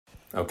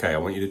Okay, I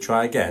want you to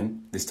try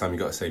again. This time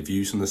you've got to say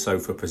Views from the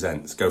Sofa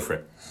presents. Go for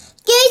it.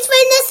 Views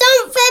from the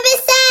Sofa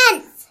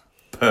presents.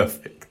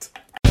 Perfect.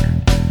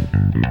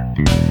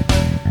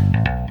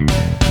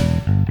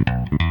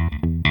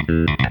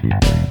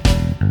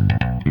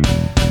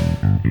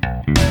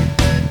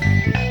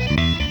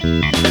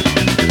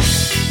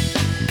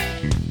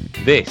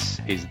 This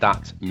is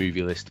That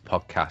Movie List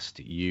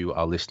podcast. You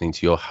are listening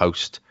to your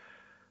host,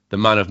 the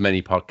man of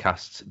many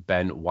podcasts,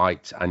 Ben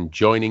White, and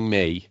joining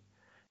me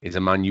is a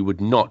man you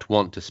would not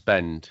want to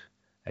spend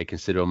a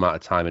considerable amount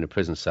of time in a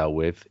prison cell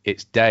with.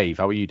 It's Dave.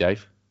 How are you,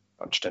 Dave?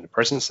 I'm just in a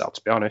prison cell,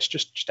 to be honest,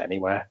 just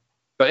anywhere.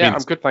 But yeah,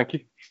 I'm good, thank you.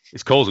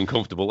 It's cold and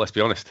comfortable, let's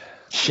be honest.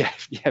 Yeah,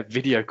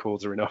 video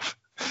calls are enough.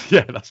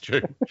 Yeah, that's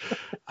true.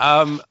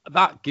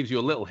 That gives you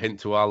a little hint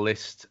to our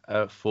list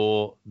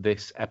for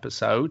this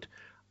episode.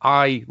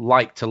 I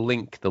like to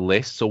link the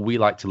lists, or we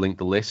like to link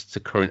the lists to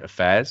current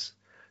affairs.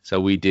 So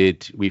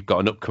we've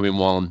got an upcoming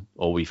one,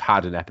 or we've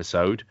had an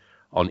episode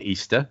on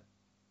Easter,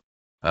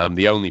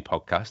 the only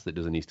podcast that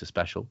does an Easter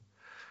special.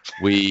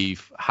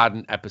 We've had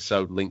an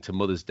episode linked to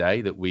Mother's Day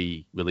that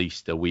we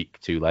released a week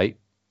too late.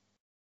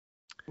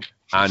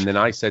 And then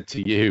I said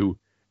to you,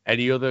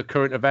 any other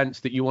current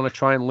events that you want to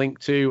try and link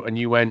to? And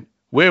you went,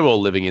 we're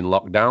all living in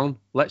lockdown.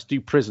 Let's do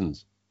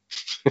prisons.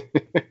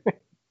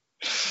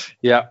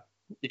 Yeah.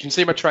 You can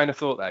see my train of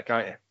thought there,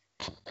 can't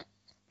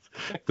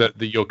you?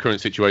 Your current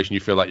situation, you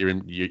feel like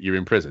you're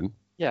in prison.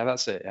 Yeah,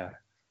 that's it. Yeah.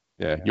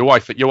 Yeah. Your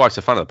wife's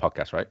a fan of the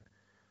podcast, right?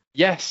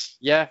 Yes.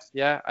 Yeah.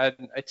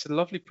 And it's a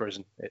lovely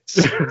prison.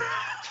 It's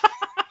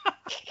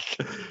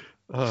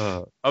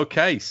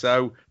okay.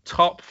 So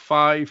top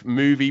 5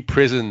 movie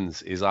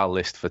prisons is our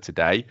list for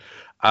today.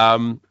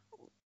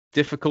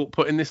 Difficult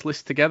putting this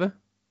list together?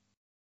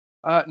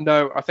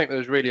 No, I think there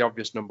was really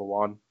obvious number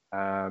one.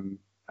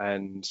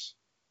 And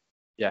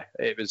yeah,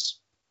 it was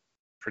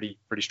pretty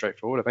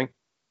straightforward, I think.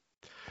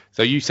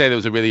 So you say there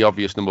was a really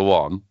obvious number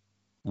one.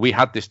 We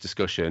had this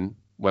discussion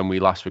when we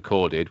last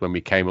recorded, when we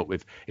came up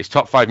with it's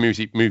top 5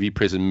 movie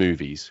prison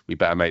movies. We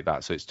better make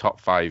that. So it's top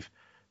 5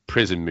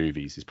 prison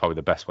movies is probably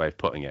the best way of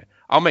putting it.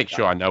 I'll make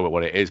sure I know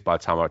what it is by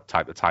the time I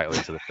type the title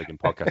into the frigging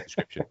podcast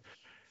description.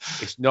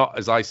 It's not,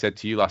 as I said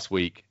to you last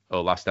week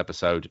or last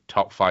episode,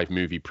 top 5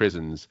 movie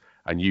prisons,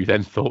 and you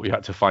then thought we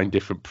had to find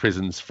different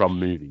prisons from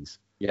movies.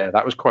 Yeah,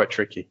 that was quite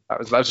tricky. That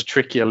was a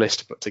trickier list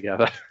to put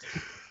together.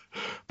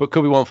 But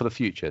could be one for the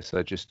future.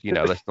 So just,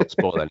 let's not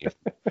spoil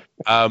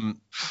anything.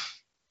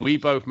 We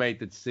both made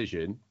the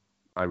decision.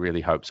 I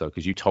really hope so,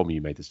 because you told me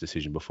you made this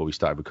decision before we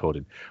started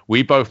recording.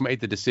 We both made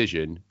the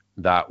decision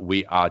that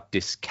we are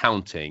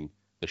discounting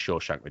The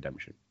Shawshank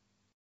Redemption.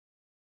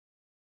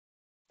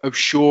 Oh,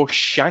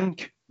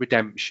 Shawshank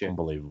Redemption.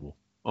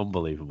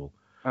 Unbelievable.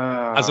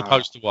 As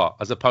opposed to what?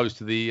 As opposed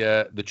to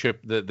the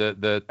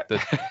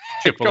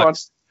triple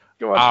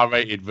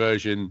R-rated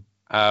version,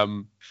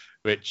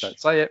 which don't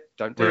say it.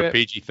 Don't do we're it. a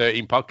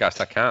PG-13 podcast.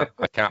 I can't.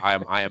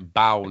 I am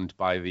bound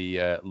by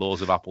the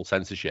laws of Apple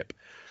censorship.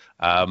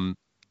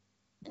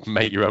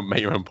 Make your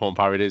own porn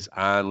parodies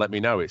and let me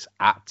know. It's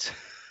at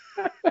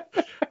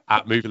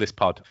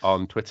MovieListPod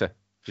on Twitter.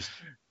 Just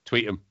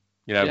tweet them.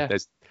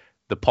 There's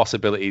the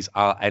possibilities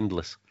are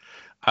endless.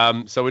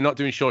 So we're not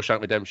doing Shawshank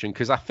Redemption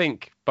because I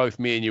think both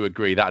me and you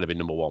agree that'd have been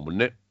number one,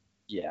 wouldn't it?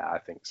 Yeah, I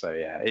think so.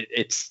 Yeah,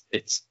 it's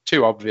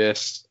too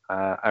obvious,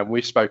 and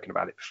we've spoken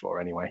about it before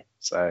anyway.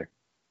 So,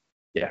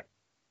 yeah,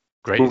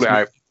 great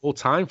all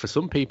time for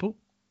some people.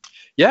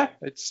 Yeah,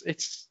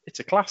 it's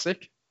a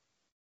classic.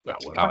 Well,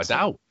 without a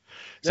doubt.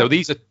 So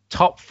these are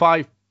top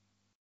 5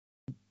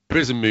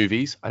 prison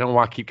movies. I don't know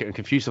why I keep getting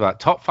confused with that.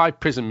 Top 5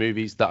 prison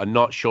movies that are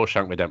not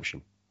Shawshank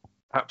Redemption.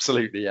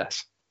 Absolutely,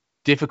 yes.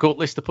 Difficult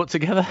list to put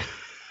together.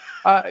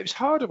 It was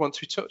harder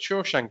once we took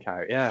Shawshank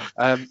out. Yeah.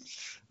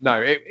 No,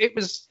 it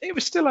was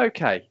still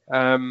okay.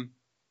 I'll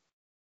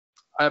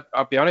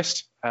be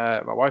honest.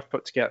 My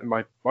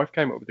wife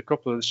came up with a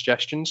couple of the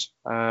suggestions.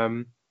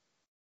 Once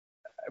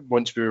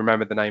we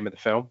remembered the name of the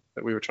film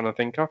that we were trying to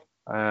think of.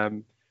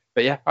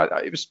 But yeah,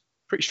 it was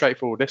pretty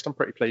straightforward list. I'm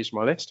pretty pleased with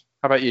my list.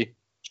 How about you?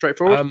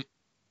 Straightforward.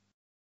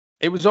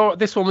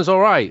 This one was all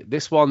right.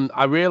 This one,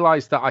 I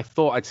realised that I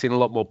thought I'd seen a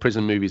lot more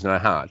prison movies than I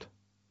had.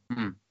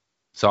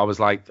 So I was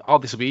like,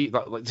 this will be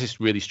like,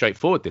 just really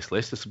straightforward, this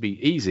list. This will be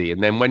easy.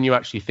 And then when you're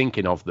actually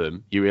thinking of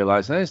them, you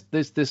realise there's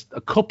a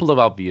couple of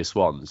obvious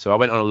ones. So I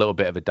went on a little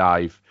bit of a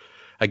dive.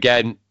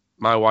 Again,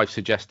 my wife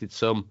suggested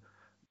some.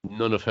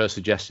 None of her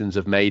suggestions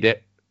have made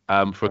it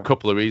for a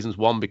couple of reasons.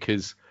 One,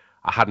 because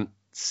I hadn't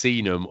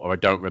seen them or I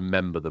don't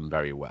remember them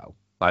very well.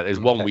 Like there's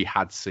one we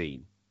had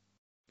seen,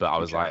 but I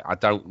was like, I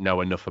don't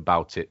know enough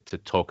about it to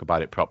talk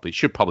about it properly. It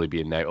should probably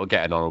be in there. It'll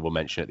get an honourable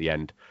mention at the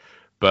end,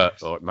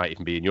 or it might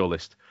even be in your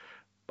list.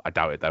 I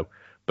doubt it though.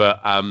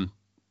 But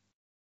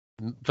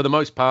for the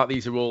most part,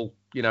 these are all,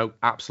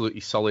 absolutely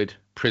solid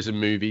prison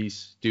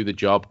movies, do the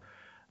job.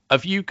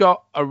 Have you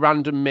got a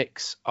random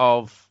mix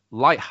of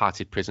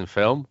light-hearted prison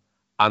film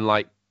and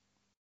like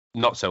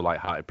not so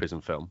light-hearted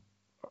prison film?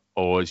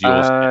 Or is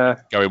yours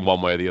going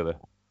one way or the other?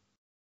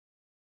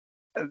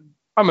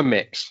 I'm a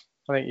mix.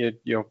 I think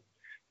you're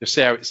Just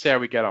see how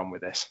we get on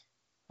with this.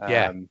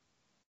 Yeah.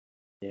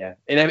 Yeah.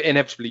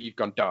 Inevitably, you've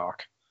gone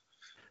dark.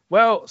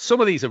 Well,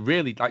 some of these are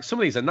really some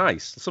of these are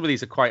nice. Some of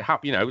these are quite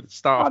happy.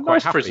 Start off quite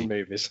nice happy. prison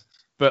movies.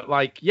 But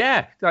ones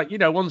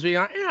where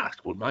you're like, yeah, I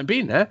wouldn't mind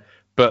being there.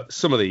 But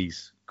some of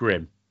these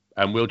grim,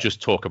 and we'll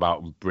just talk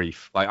about them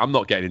brief. I'm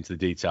not getting into the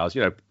details.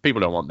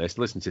 People don't want this.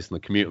 Listen to this on the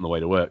commute on the way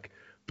to work.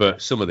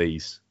 But some of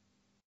these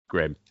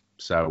grim.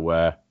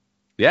 So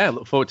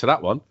look forward to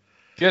that one.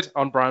 Good,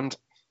 on brand.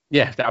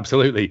 Yeah,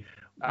 absolutely.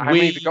 How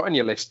many have you got on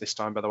your list this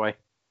time, by the way?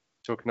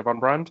 Talking of on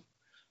brand.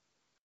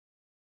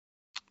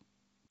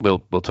 We'll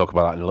talk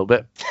about that in a little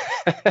bit.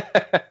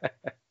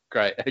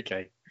 Great.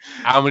 Okay.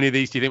 How many of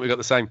these do you think we got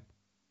the same?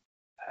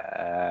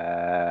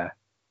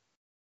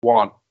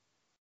 1.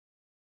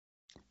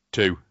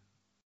 2.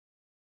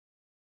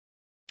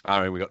 I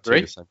reckon we got 2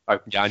 3? the same. Oh.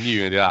 Yeah, I knew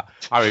you were going to do that.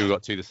 I reckon we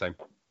got 2 the same.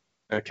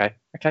 Okay.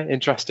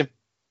 Interesting.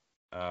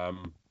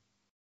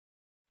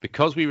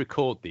 Because we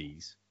record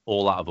these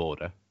all out of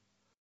order.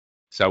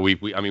 So we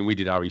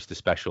did our Easter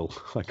special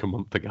like a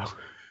month ago.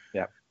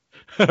 Yeah.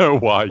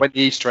 Why? When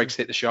the Easter eggs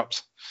hit the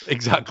shops.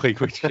 Exactly.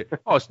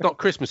 It's not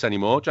Christmas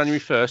anymore. January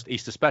 1st,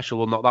 Easter special.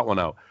 We'll knock that one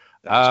out.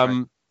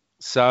 Right.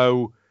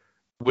 So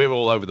we're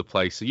all over the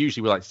place. So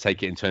usually we like to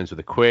take it in turns with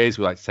a quiz.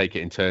 We like to take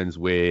it in turns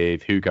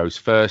with who goes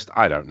first.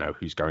 I don't know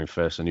who's going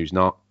first and who's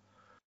not.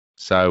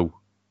 So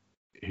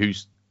you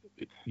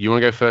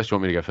want to go first? You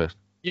want me to go first?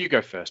 You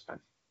go first, Ben.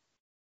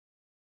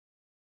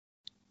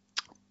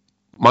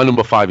 My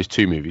number 5 is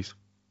 2 movies.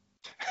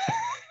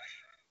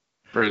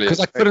 Brilliant. Because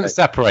I couldn't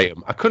separate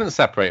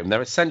them.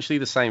 They're essentially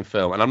the same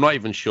film, and I'm not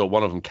even sure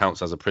one of them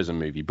counts as a prison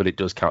movie, but it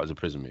does count as a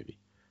prison movie.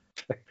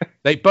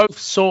 They both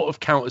sort of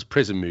count as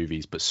prison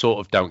movies, but sort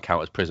of don't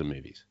count as prison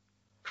movies.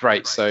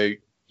 Great. So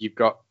you've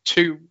got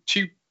two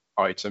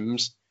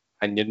items,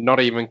 and you're not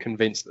even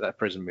convinced that they're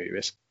prison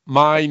movies.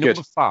 My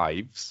number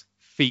 5s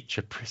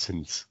feature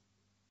prisons.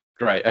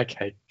 Great.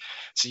 Okay.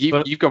 So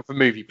you've gone for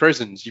movie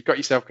prisons. You've got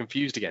yourself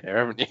confused again here,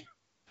 haven't you?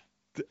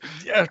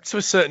 Yeah, to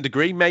a certain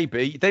degree,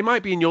 maybe. They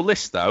might be in your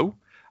list, though.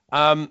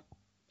 And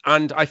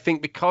I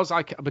think because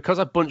I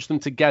bunched them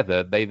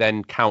together, they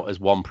then count as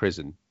one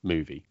prison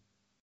movie.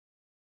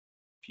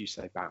 If you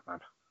say Batman.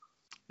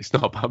 It's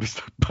not Batman.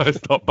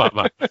 It's not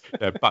Batman.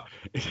 Yeah,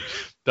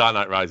 Dark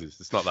Knight Rises.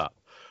 It's not that.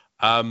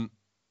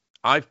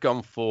 I've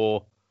gone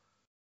for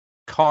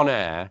Con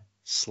Air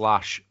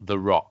 / The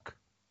Rock.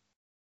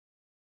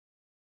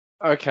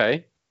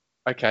 Okay.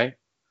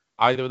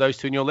 Either of those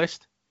 2 in your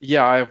list?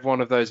 Yeah, I have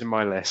one of those in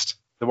my list.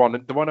 The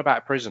one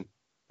about prison,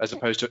 as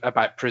opposed to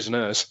about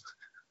prisoners.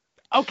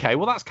 Okay,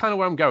 well that's kind of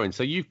where I'm going.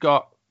 So you've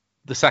got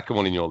the second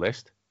one in your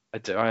list. I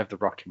do. I have The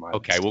Rock in my list.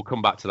 Okay, we'll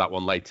come back to that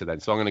one later then.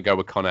 So I'm going to go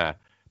with Con Air.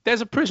 There's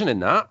a prison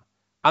in that,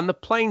 and the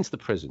plane's the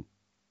prison.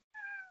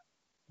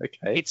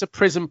 Okay. It's a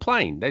prison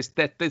plane. There's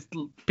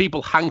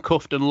people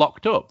handcuffed and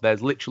locked up.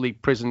 There's literally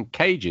prison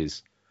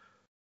cages.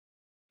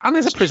 And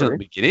there's a prison at the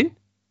beginning.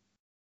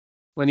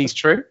 When he's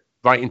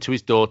writing to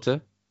his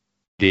daughter,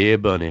 "Dear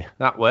Bunny."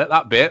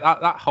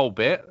 That whole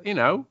bit,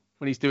 when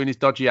he's doing his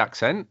dodgy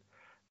accent,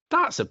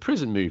 that's a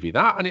prison movie,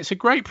 and it's a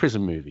great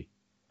prison movie.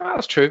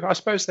 That's true. I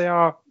suppose they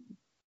are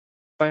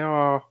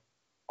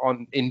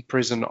in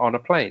prison on a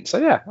plane. So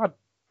yeah,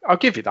 I'll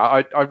give you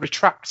that. I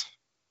retract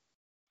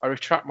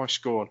my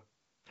scorn.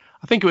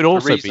 I think it would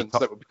also be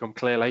that will become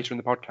clear later in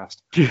the podcast.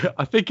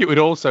 I think it would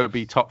also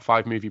be top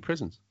 5 movie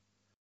prisons.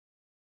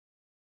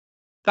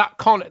 That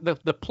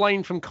the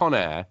plane from Con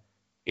Air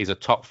is a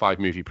top 5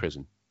 movie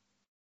prison.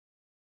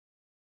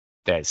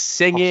 There's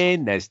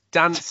singing, there's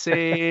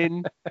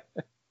dancing.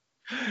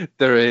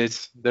 There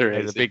is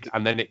a big,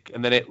 and then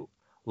it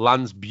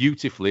lands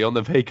beautifully on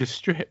the Vegas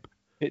Strip.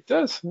 It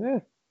does,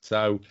 yeah.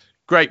 So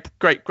great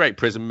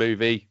prison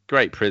movie,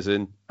 great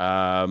prison.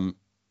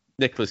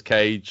 Nicolas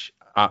Cage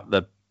at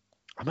the.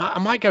 I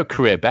might go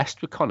career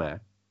best with Con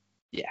Air.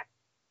 Yeah,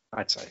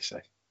 I'd say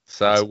so.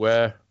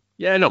 So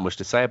not much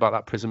to say about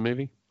that prison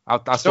movie. I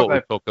thought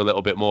we'd talk a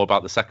little bit more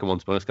about the second one,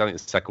 to be honest. I think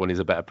the second one is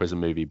a better prison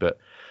movie, but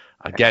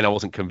again, I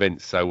wasn't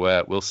convinced. So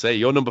we'll see.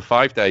 You're number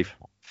 5, Dave.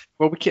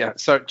 Well,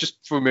 so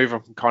just before we move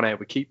on from Con Air,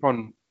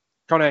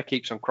 Con Air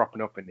keeps on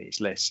cropping up in these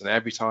lists, and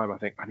every time I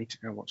think I need to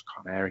go and watch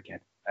Con Air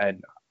again.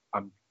 And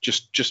I'm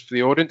just for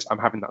the audience, I'm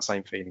having that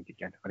same feeling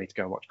again. I need to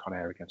go and watch Con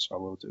Air again, so I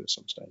will do at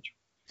some stage.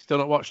 Still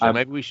not watched it.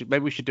 Maybe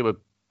we should do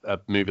a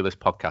movie list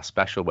podcast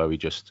special where we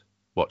just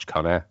watch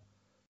Con Air.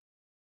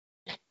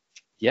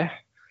 Yeah.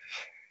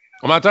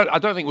 I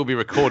don't think we'll be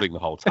recording the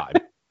whole time.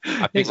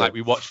 I think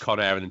we watch Con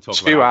Air and then talk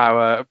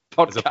 2-hour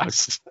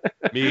podcast.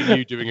 Me and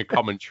you doing a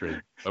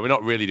commentary. But we're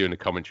not really doing a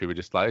commentary. We're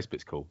just like, this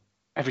bit's cool.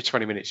 Every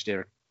 20 minutes you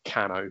hear a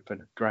can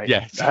open. Great.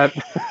 Yes.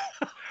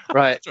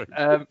 Right.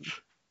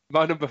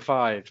 My number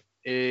 5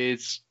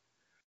 is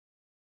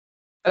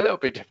a little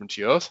bit different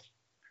to yours.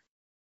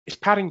 It's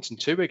Paddington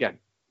 2 again.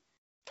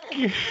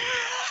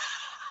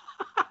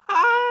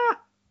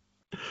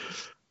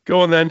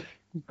 Go on then.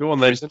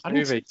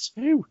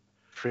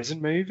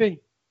 Prison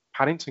movie.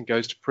 Paddington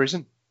goes to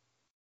prison.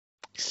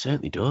 He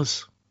certainly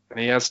does. And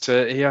he has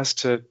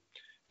to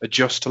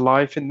adjust to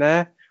life in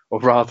there. or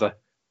rather,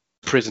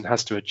 prison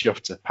has to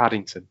adjust to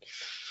Paddington.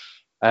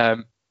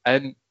 And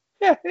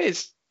yeah,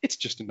 it's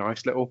just a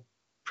nice little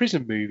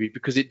prison movie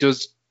because it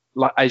does,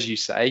 like as you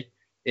say,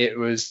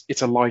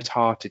 it's a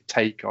light-hearted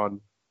take on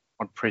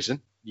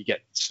prison. You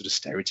get sort of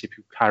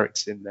stereotypical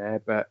characters in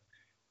there, but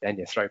then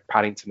you throw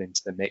Paddington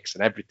into the mix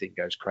and everything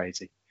goes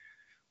crazy.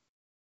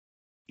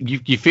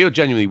 You feel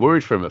genuinely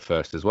worried for him at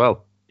first as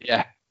well.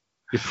 Yeah.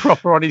 You're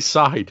proper on his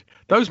side.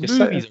 Those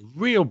movies are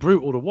real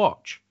brutal to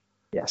watch.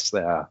 Yes,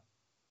 they are.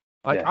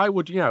 I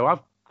would, I've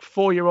a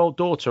 4-year-old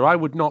daughter. I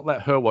would not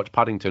let her watch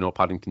Paddington or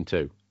Paddington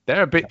 2.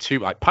 They're a bit too,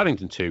 like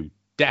Paddington 2,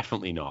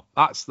 definitely not.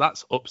 That's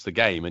ups the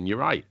game, and you're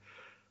right.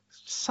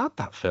 Sad,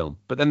 that film.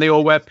 But then they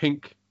all wear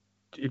pink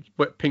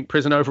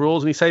prison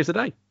overalls and he saves the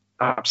day.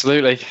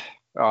 Absolutely.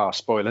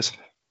 Spoilers.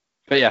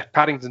 But yeah,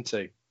 Paddington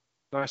 2.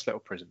 Nice little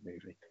prison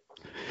movie.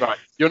 Right,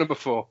 you're number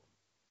 4.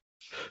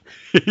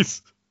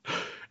 He's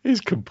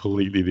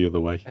completely the other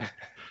way.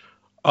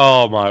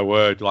 Oh my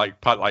word,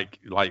 like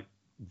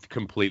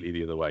completely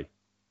the other way.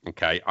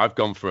 Okay, I've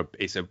gone for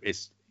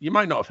it's you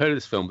might not have heard of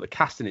this film, but the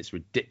cast in it's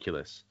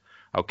ridiculous.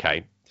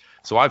 Okay,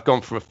 so I've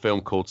gone for a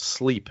film called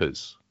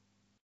Sleepers.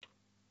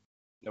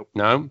 Nope.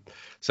 No.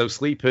 So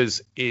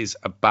Sleepers is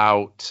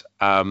about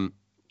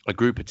a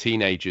group of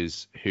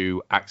teenagers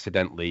who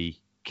accidentally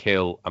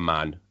kill a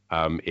man.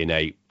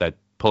 They're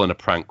pulling a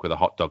prank with a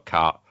hot dog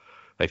cart.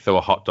 They throw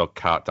a hot dog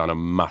cart down a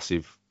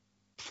massive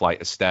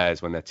flight of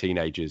stairs when they're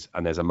teenagers,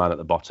 and there's a man at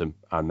the bottom,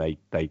 and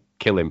they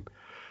kill him.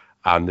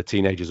 And the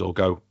teenagers all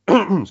go,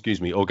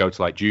 all go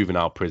to like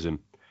juvenile prison.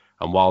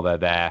 And while they're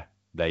there,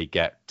 they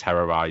get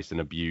terrorized and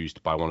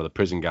abused by one of the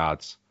prison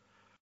guards.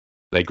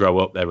 They grow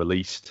up, they're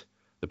released.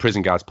 The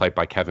prison guard's played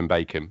by Kevin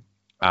Bacon.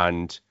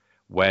 And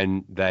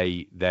when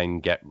they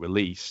then get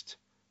released,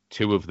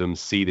 2 of them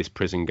see this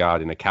prison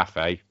guard in a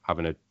cafe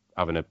having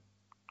a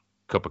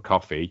cup of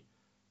coffee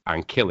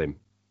and kill him.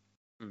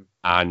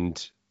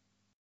 And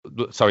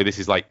sorry, this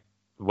is like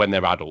when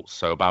they're adults.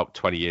 So about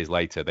 20 years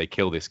later, they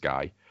kill this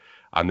guy.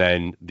 And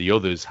then the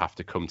others have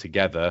to come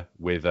together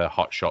with a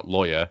hotshot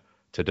lawyer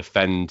to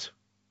defend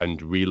and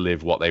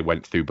relive what they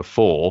went through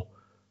before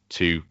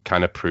to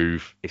kind of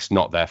prove it's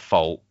not their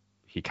fault.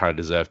 He kind of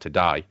deserved to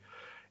die.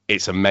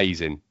 It's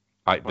amazing.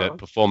 The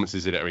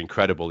performances in it are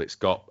incredible. It's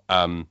got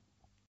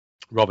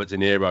Robert De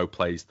Niro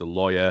plays the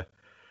lawyer.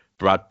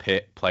 Brad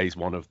Pitt plays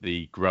one of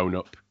the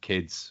grown-up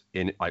kids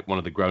in it, like one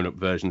of the grown-up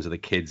versions of the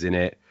kids in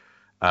it.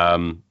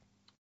 Trying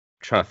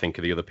to think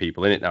of the other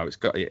people in it now.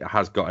 It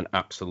has got an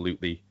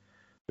absolutely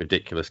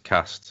ridiculous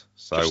cast.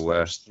 So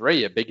those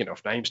 3 are big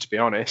enough names, to be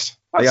honest.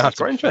 They are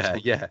quite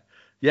interesting.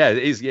 Yeah, it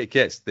is.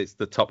 It's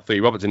the top 3: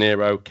 Robert De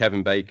Niro,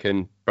 Kevin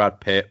Bacon, Brad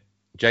Pitt,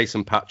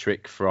 Jason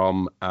Patric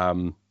from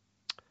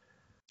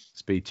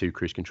Speed 2: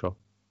 Cruise Control.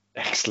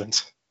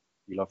 Excellent.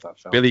 You love that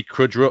film. Billy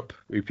Crudup,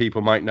 who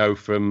people might know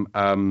from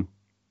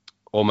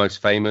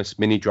Almost Famous.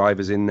 Minnie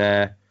Driver's in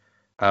there.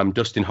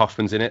 Dustin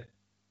Hoffman's in it.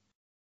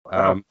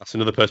 That's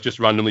another person, just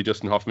randomly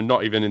Dustin Hoffman,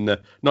 not even in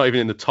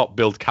the top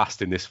billed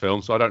cast in this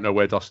film. So I don't know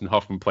where Dustin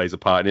Hoffman plays a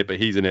part in it, but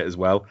he's in it as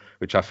well,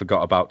 which I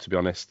forgot about, to be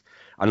honest.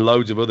 And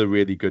loads of other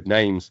really good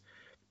names.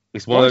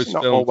 It's one of those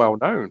not films. More well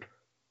known.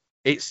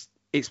 It's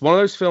one of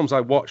those films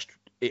I watched.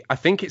 I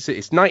think it's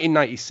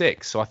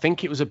 1996, so I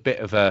think it was a bit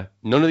of a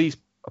none of these.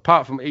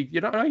 Apart from,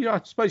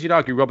 I suppose you'd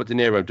argue Robert De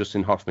Niro and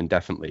Dustin Hoffman,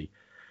 definitely.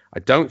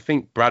 I don't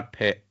think Brad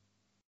Pitt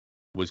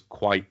was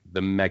quite the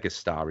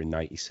megastar in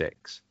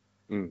 96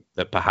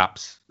 that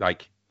perhaps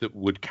that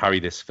would carry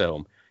this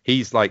film.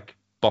 He's like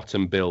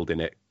bottom billed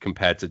in it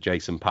compared to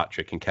Jason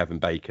Patric and Kevin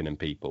Bacon and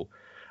people.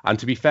 And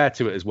to be fair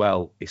to it as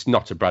well, it's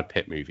not a Brad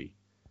Pitt movie.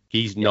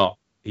 He's not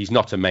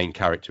a main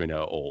character in it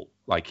at all.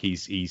 Like he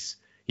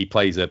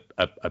plays a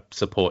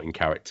supporting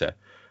character.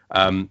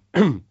 And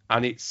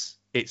it's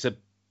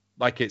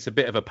a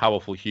bit of a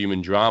powerful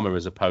human drama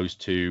as opposed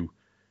to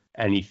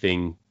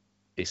anything.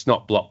 It's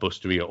not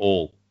blockbustery at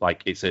all.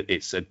 Like it's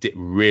a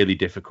really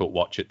difficult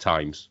watch at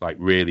times. Like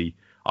really,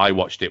 I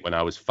watched it when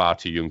I was far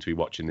too young to be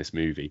watching this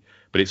movie,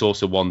 but it's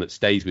also one that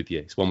stays with you.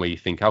 It's one where you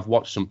think, I've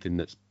watched something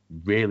that's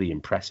really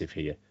impressive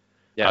here.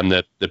 Yeah. And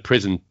the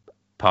prison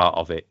part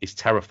of it is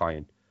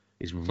terrifying.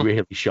 It's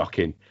really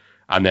shocking.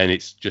 And then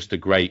it's just a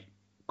great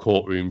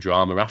courtroom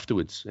drama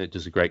afterwards. It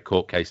does a great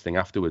court case thing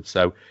afterwards.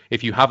 So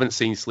if you haven't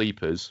seen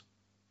Sleepers,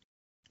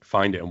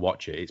 find it and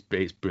watch it.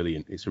 It's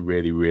brilliant. It's a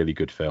really, really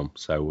good film.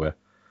 So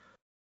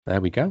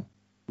there we go.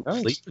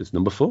 Nice. Sleepers,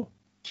 number 4.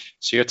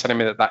 So you're telling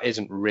me that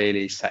isn't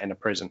really set in a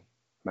prison,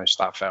 most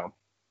of that film?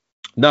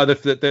 No,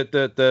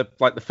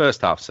 the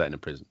first half set in a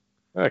prison.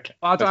 Okay.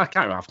 I can't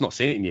remember. I've not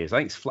seen it in years. I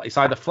think it's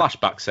either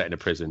flashback set in a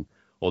prison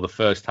or the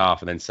first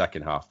half and then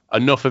second half.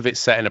 Enough of it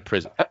set in a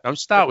prison. Don't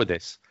start with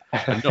this.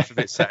 Enough of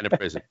it set in a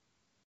prison.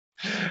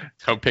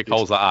 Don't pick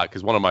holes like that,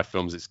 because one of my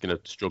films it's going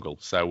to struggle.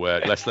 So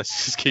let's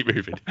just keep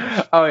moving.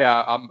 Oh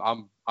yeah,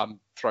 I'm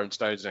throwing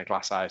stones in a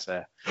glass house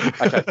here.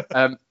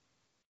 Okay.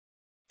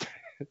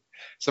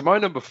 So my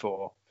number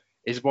 4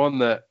 is one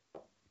that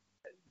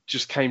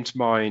just came to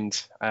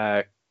mind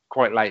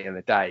quite late in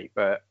the day,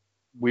 but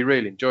we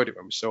really enjoyed it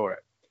when we saw it.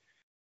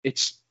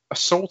 It's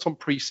Assault on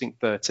Precinct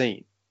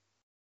 13.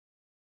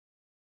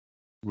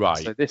 Right.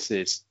 So this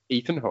is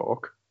Ethan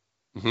Hawke,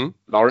 Mm-hmm.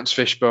 Lawrence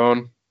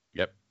Fishburne.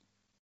 Yep.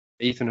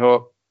 Ethan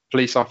Hawke,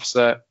 police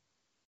officer,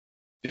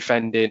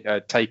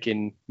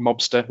 taking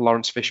mobster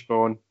Lawrence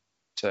Fishburne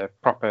to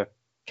proper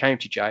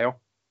county jail,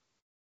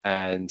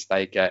 and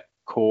they get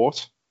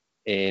caught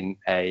in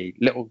a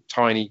little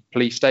tiny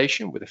police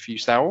station with a few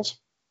cells.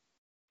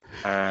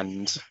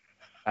 And is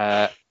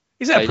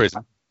that a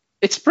prison?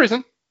 It's a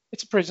prison.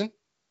 It's a prison.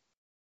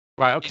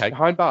 Right. Okay. He's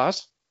behind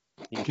bars.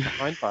 He's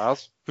behind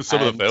bars. For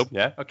some of the film,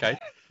 yeah. Okay.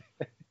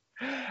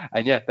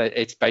 And yeah,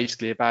 it's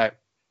basically about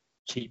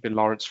keeping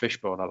Lawrence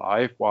Fishburne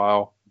alive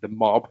while the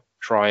mob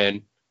try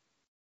and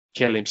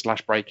kill him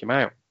 / break him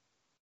out.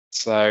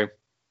 So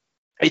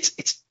it's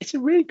a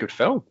really good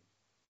film.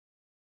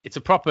 It's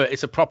a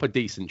proper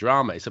decent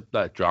drama. It's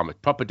a drama,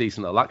 proper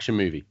decent little action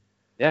movie.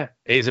 Yeah,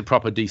 it is a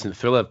proper decent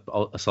thriller.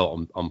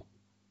 Assault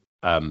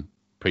on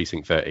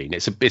Precinct 13.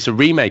 It's a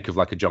remake of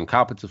like a John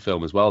Carpenter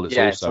film as well. That's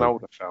also it's an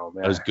older film.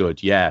 Yeah. As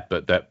good, yeah.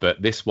 But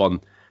this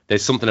one,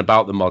 there's something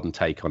about the modern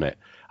take on it,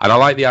 and I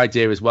like the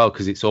idea as well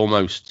because it's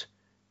almost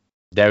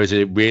there is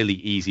a really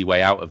easy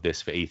way out of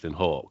this for Ethan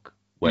Hawke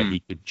where he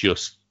could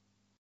just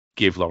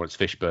give Lawrence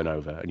Fishburne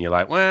over, and you're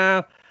like,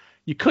 well,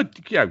 you could,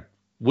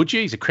 would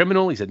you? He's a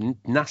criminal. He's a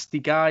nasty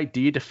guy.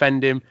 Do you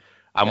defend him?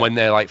 And when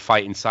they're like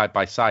fighting side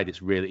by side,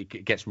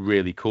 it gets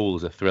really cool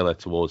as a thriller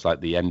towards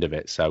like the end of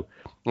it. So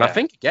I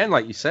think again,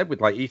 like you said, with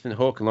like Ethan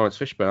Hawke and Lawrence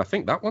Fishburne, I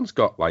think that one's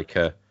got like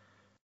a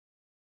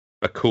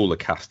cooler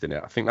cast in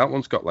it. I think that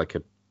one's got like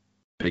a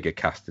bigger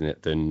cast in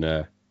it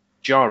than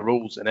Ja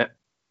Rule's in it.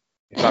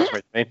 If that's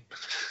what you mean.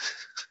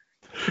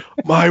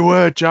 My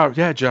word, Ja Rule.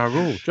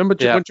 Do you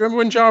remember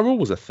when Ja Rule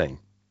was a thing?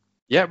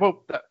 Yeah,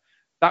 well,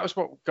 that was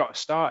what got us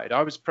started.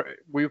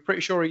 We were pretty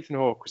sure Ethan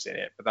Hawke was in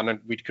it, but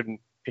then we couldn't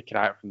pick it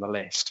out from the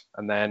list,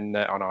 and then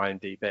on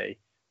IMDb,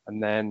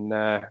 and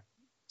then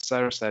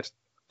Sarah said,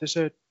 "There's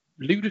a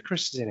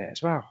Ludacris is in it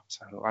as well."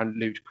 So I'm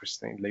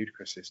Ludacris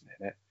isn't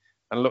in it,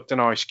 and I looked at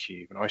Ice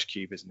Cube, and Ice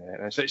Cube isn't in it,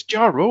 and I said, "It's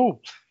Ja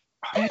Rule."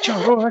 Oh, yeah,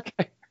 Ja Rule.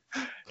 Okay.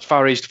 It's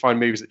far easier to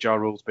find movies that Ja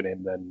Rule's been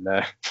in than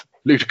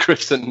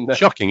Ludacris and.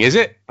 Shocking, is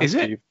it? Is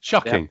Ice it Cube.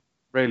 shocking? Yeah,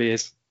 really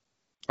is.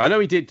 I know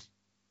he did.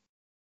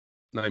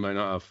 No, he might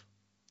not have.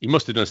 He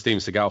must have done a Steven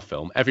Seagal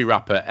film. Every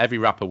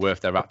rapper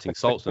worth their acting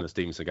salt's done a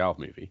Steven Seagal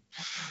movie.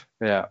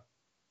 Yeah.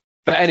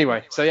 But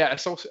anyway, so yeah,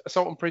 Assault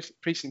on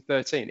Precinct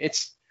 13.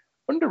 It's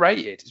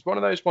underrated. It's one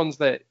of those ones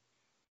that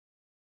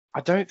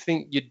I don't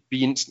think you'd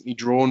be instantly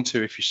drawn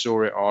to if you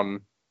saw it on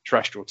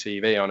terrestrial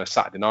TV on a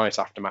Saturday night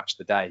after match of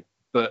the day.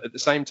 But at the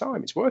same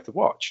time, it's worth a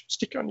watch.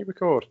 Stick it on your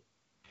record.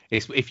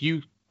 If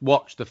you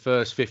watch the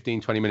first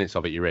 15, 20 minutes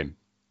of it, you're in.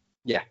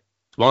 Yeah.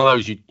 It's one of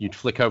those you'd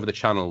flick over the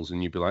channels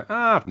and you'd be like,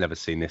 I've never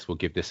seen this. We'll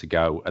give this a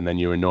go. And then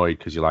you're annoyed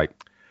because you're like,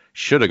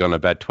 should have gone to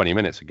bed 20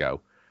 minutes ago,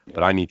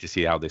 but I need to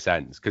see how this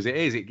ends because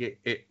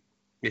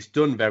it's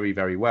done very,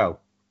 very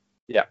well.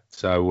 Yeah.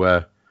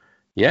 So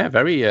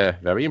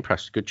very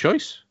impressed. Good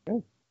choice. Yeah.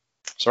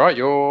 It's all right.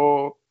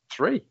 You're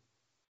 3.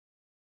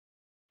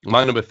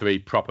 My number 3,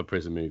 proper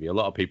prison movie. A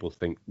lot of people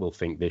will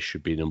think this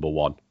should be number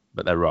 1,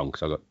 but they're wrong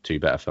because I've got 2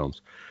 better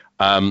films.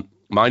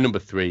 My number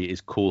 3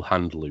 is Cool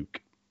Hand Luke.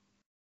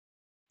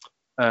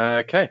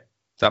 Okay.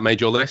 Has that made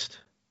your list?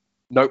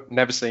 Nope,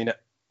 never seen it.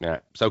 Yeah.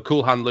 So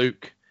Cool Hand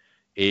Luke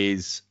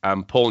is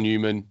Paul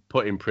Newman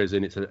put in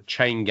prison. It's a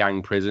chain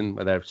gang prison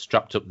where they're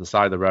strapped up to the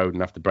side of the road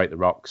and have to break the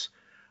rocks.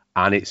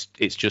 And it's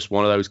just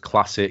one of those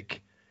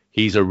classic,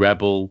 he's a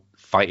rebel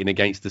fighting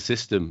against the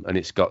system. And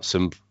it's got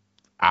some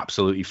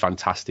absolutely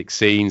fantastic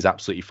scenes,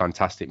 absolutely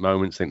fantastic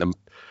moments. I think the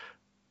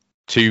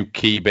 2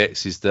 key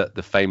bits is that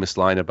the famous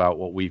line about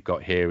what we've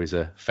got here is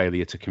a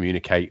failure to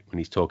communicate when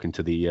he's talking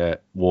to the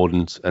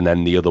wardens. And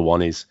then the other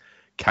one is,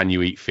 can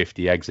you eat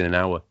 50 eggs in an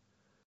hour?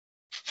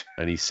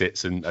 And he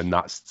sits and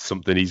that's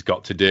something he's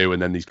got to do. And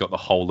then he's got the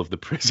whole of the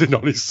prison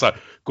on his side.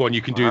 Go on,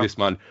 you can do this,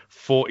 man.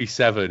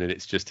 47. And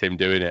it's just him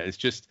doing it. It's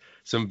just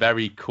some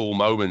very cool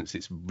moments.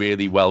 It's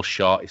really well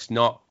shot. It's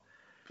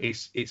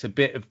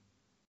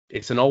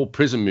an old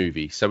prison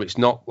movie, so it's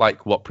not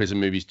like what prison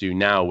movies do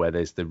now, where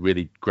there's the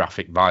really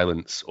graphic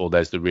violence or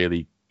there's the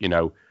really,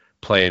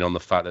 playing on the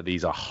fact that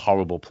these are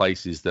horrible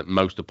places that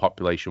most of the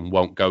population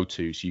won't go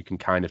to, so you can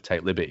kind of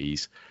take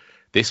liberties.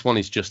 This one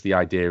is just the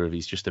idea of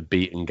he's just a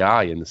beaten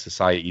guy and the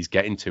society's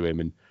getting to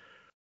him. And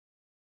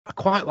I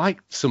quite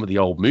like some of the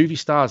old movie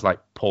stars like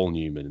Paul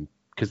Newman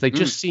because they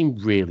just seem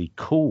really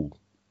cool.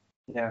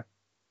 Yeah.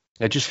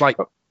 They're just like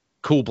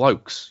cool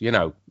blokes,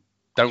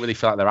 don't really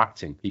feel like they're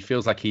acting. He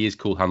feels like he is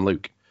Cool Hand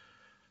Luke.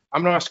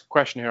 I'm going to ask a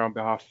question here on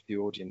behalf of the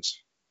audience.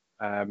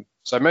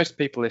 So most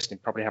people listening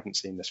probably haven't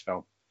seen this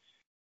film.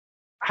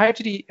 How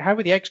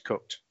were the eggs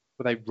cooked?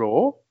 Were they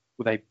raw?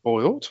 Were they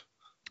boiled?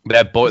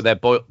 They're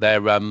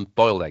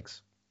boiled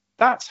eggs.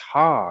 That's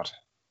hard.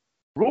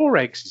 Raw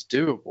eggs is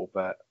doable,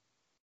 but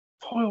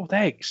boiled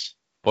eggs.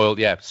 Boiled,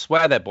 yeah.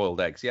 Swear they're boiled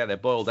eggs. Yeah, they're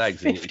boiled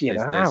eggs. 50 an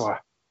hour.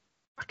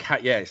 I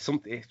can't. Yeah, it's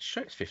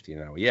 50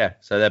 an hour. Yeah,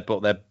 so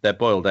they're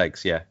boiled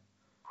eggs. Yeah.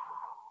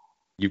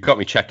 You've got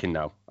me checking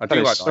now. I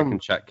do like that. I can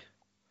check.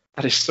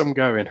 That is some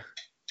going.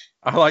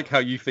 I like how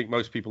you think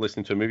most people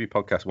listening to a movie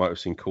podcast might have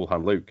seen Cool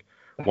Hand Luke,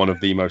 one of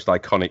the most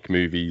iconic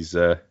movies.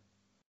 I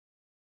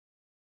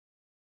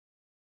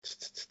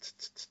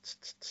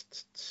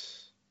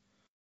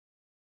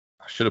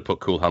should have put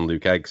Cool Hand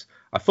Luke eggs.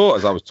 I thought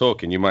as I was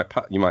talking you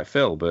might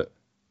fill, but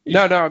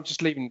No, I'm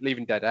just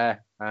leaving dead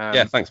air.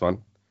 Yeah, thanks,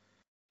 man.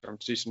 I'm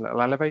to do some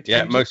little elevator.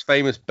 Yeah, most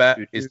famous bet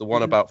is the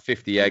one about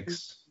 50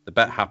 eggs. The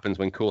bet happens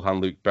when Cool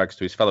Hand Luke brags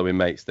to his fellow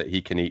inmates that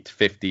he can eat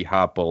 50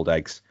 hard-boiled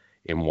eggs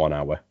in 1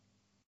 hour.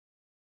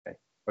 Okay.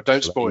 But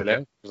don't spoil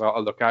it, because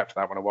I'll look out for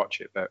that when I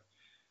watch it. But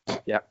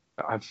yeah,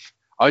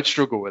 I'd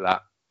struggle with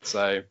that.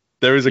 So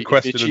there is a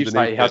question underneath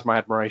that, he has my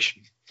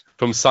admiration.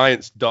 From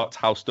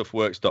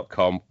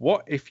science.howstuffworks.com.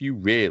 What if you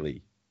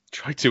really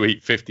try to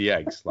eat 50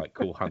 eggs like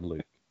Cool Hand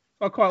Luke?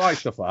 I quite like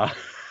stuff like that.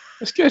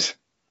 It's good.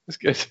 It's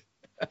good.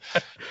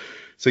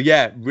 So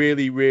yeah,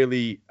 really,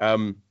 really.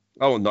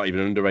 Not even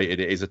underrated.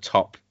 It is a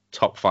top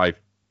 5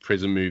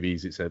 prison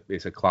movies.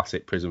 It's a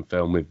classic prison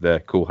film with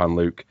Cool Hand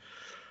Luke.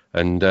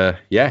 And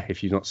yeah,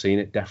 if you've not seen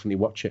it, definitely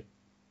watch it.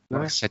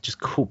 Like I said, just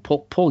cool.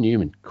 Paul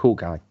Newman, cool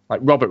guy.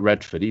 Like Robert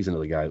Redford, he's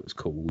another guy that was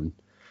cool. And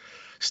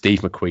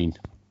Steve McQueen.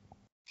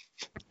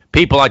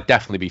 People I'd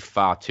definitely be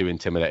far too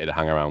intimidated to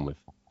hang around with.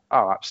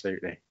 Oh,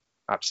 absolutely.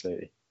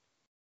 Absolutely.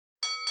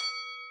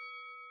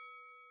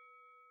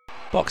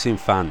 Boxing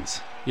fans,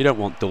 you don't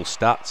want dull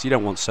stats, you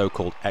don't want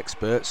so-called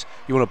experts,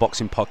 you want a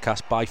boxing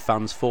podcast by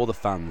fans for the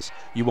fans.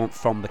 You want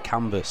From the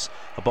Canvas,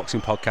 a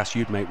boxing podcast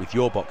you'd make with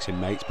your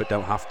boxing mates but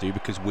don't have to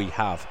because we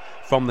have.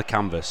 From the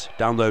Canvas,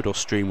 download or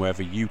stream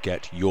wherever you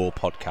get your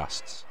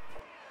podcasts.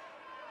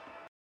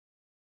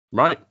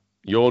 Right,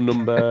 your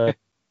number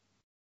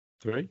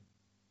 3?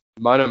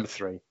 My number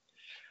 3.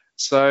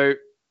 So,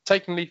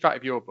 taking leaf out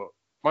of your book,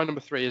 my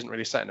number 3 isn't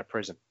really set in a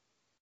prison.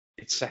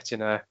 It's set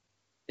in a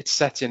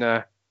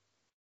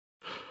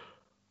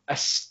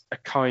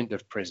kind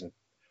of prison.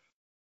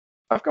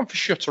 I've gone for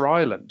Shutter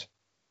Island.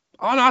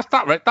 Oh no,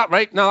 that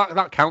right. No,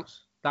 that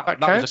counts. That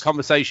counts? was a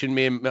conversation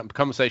me and my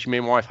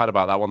wife had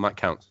about that one. That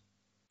counts.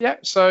 Yeah.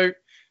 So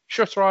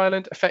Shutter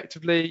Island,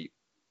 effectively,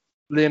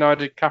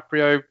 Leonardo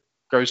DiCaprio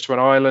goes to an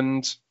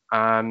island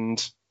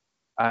and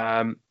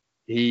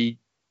he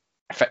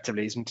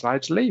effectively isn't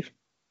allowed to leave.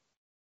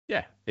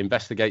 Yeah,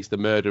 investigates the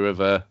murder of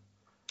a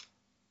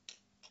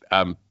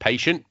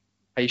patient.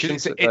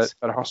 Patients at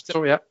a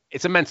hospital, yeah.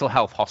 It's a mental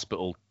health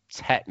hospital,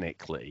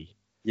 technically.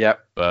 Yeah.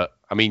 But,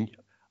 I mean,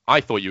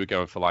 I thought you were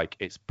going for, like,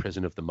 it's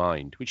prison of the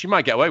mind, which you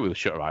might get away with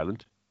Shutter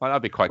Island. Like,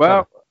 that'd be quite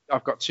clever.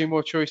 I've got 2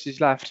 more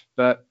choices left.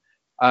 But,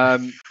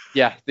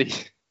 yeah.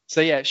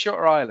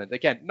 Shutter Island.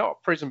 Again, not a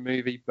prison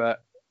movie,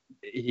 but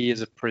he is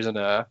a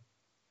prisoner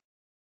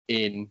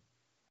in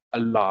a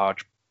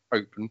large,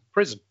 open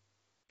prison.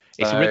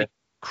 It's a really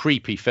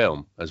creepy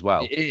film as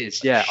well. It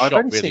is, yeah. I've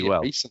only seen it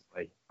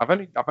recently.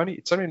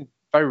 It's only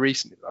very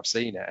recently that I've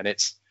seen it, and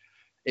it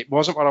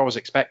wasn't what I was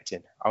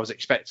expecting. I was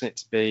expecting it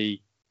to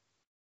be,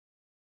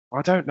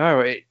 I don't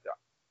know,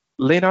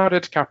 Leonardo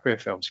DiCaprio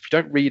films, if you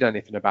don't read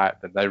anything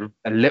about them, they're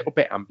a little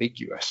bit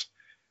ambiguous,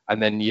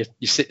 and then you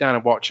sit down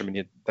and watch them,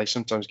 and they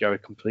sometimes go a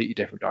completely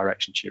different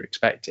direction to you're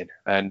expecting.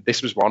 And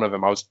this was one of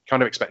them. I was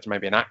kind of expecting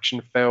maybe an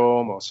action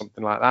film or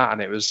something like that,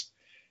 and it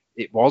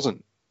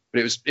wasn't,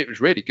 but it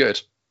was really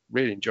good.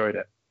 Really enjoyed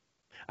it.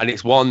 And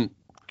it's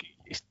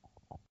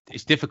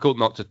difficult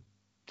to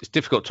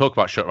talk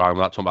about Shutter Island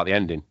without talking about the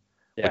ending,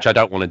 which I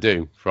don't want to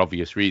do for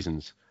obvious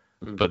reasons.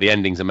 But the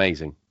ending's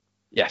amazing.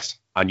 Yes.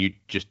 And you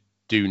just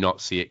do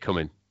not see it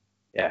coming.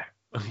 Yeah.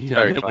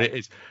 It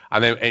is.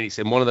 And then it's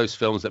in one of those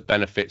films that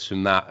benefits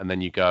from that, and then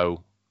you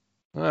go,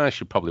 I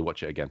should probably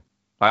watch it again.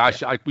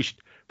 We should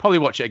probably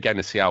watch it again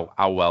to see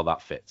how well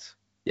that fits.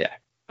 Yeah.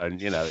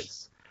 And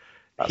he's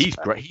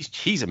great.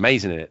 He's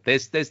amazing in it.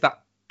 There's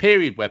that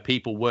period where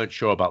people weren't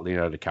sure about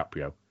Leonardo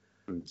DiCaprio.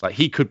 It's like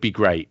he could be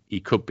great, he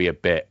could be a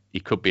bit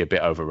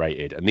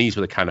overrated, and these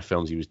were the kind of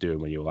films he was doing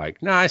when you were like,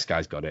 nah, this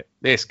guy's got it,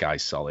 this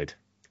guy's solid.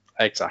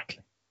 Exactly.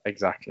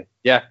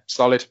 Yeah,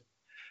 solid.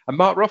 And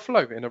Mark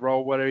Ruffalo in a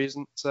role where he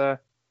isn't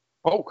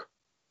Hulk,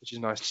 which is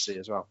nice to see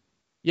as well.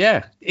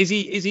 Yeah, is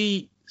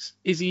he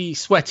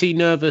sweaty,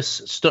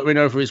 nervous, stuttering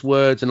over his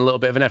words, and a little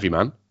bit of an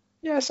everyman?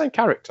 Yeah, same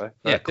character.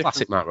 Yeah,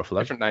 classic Mark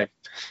Ruffalo. Different name.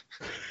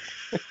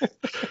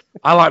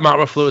 I like Mark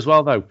Ruffalo as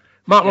well, though.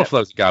 Mark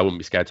Ruffalo's a guy I wouldn't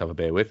be scared to have a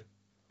beer with.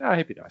 Yeah,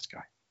 he'd be a nice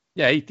guy.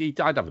 Yeah,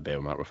 I'd have a beer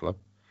with Mark Ruffalo.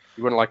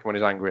 You wouldn't like him when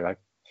he's angry, though.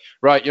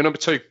 Right, you're number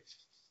 2. Is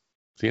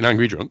he an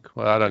angry drunk?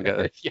 Well, I don't get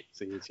it. Yes,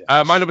 he is,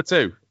 yeah. My number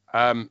 2.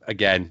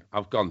 Again,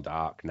 I've gone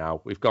dark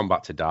now. We've gone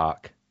back to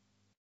dark.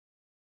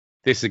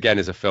 This, again,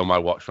 is a film I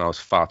watched when I was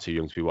far too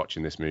young to be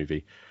watching this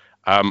movie.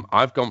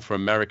 I've gone for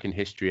American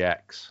History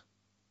X.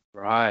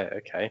 Right,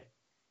 okay.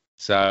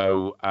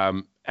 So,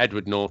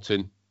 Edward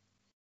Norton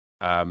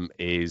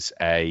is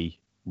a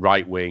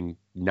right-wing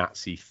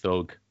Nazi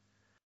thug.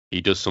 He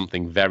does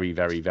something very,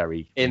 very,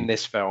 very in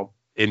this film.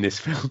 In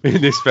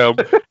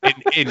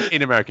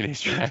American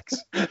History X.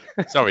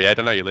 Sorry, Ed,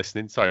 I know you're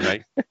listening. Sorry,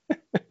 mate.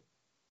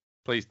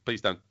 Please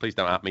don't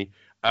at me.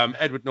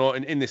 Edward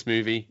Norton in this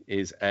movie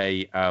is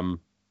a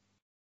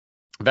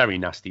very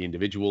nasty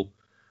individual,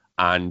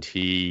 and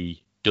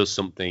he does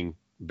something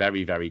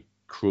very, very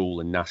cruel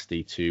and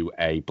nasty to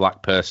a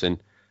black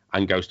person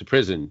and goes to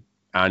prison.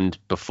 And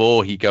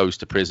before he goes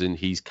to prison,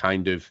 he's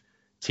kind of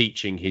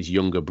teaching his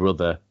younger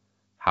brother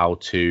how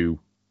to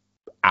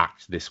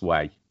act this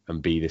way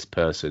and be this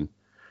person.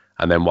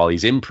 And then while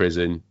he's in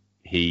prison,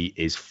 he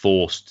is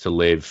forced to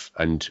live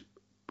and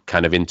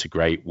kind of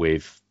integrate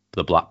with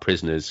the black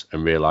prisoners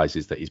and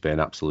realizes that he's been an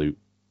absolute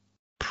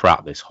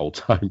prat this whole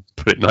time.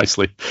 Put it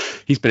nicely.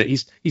 He's been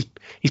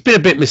a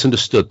bit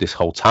misunderstood this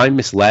whole time,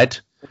 misled.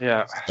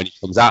 Yeah. When he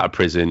comes out of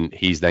prison,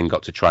 he's then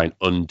got to try and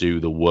undo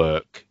the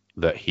work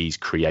that he's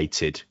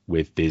created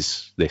with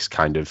this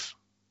kind of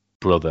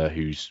brother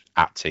who's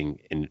acting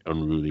in an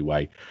unruly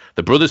way.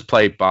 The brother's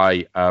played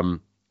by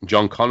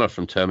John Connor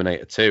from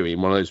Terminator 2. He's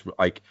one of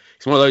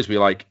those where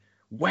you're like,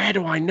 where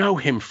do I know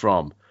him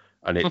from?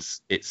 And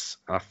it's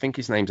I think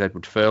his name's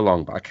Edward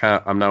Furlong, but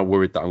I'm now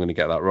worried that I'm going to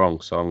get that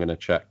wrong, so I'm going to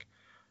check.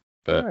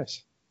 But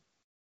nice.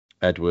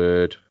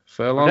 Edward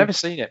Furlong. I've never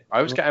seen it. I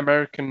always get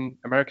American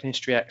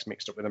History X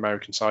mixed up with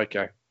American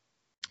Psycho.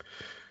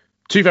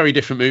 Two very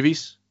different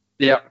movies.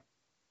 Yeah.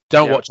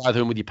 Don't watch either of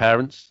them with your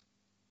parents.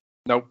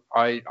 Nope.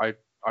 I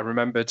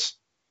remembered.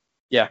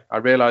 Yeah, I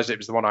realised it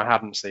was the one I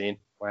hadn't seen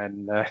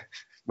when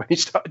you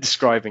started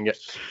describing it.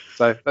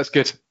 So that's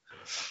good.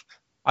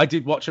 I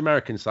did watch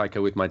American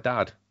Psycho with my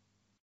dad.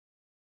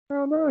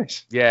 Oh,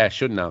 nice. Yeah,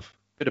 shouldn't have.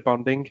 Bit of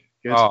bonding.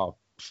 Good. Oh,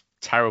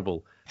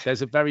 terrible.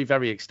 There's a very,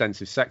 very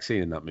extensive sex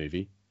scene in that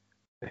movie.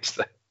 Is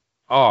there?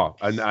 Oh,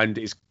 and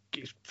it's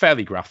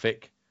fairly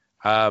graphic.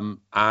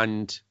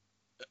 And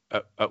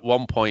at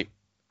one point,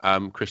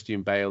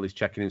 Christian Bale is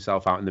checking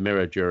himself out in the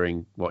mirror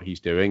during what he's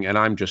doing, and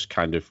I'm just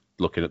kind of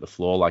looking at the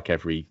floor like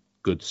every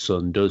good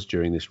son does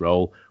during this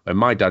role. When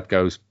my dad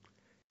goes,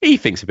 he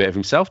thinks a bit of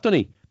himself, doesn't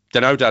he?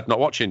 Don't know, Dad, not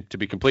watching, to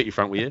be completely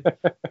frank with you.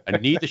 And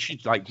neither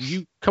should,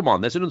 you, come on,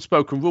 there's an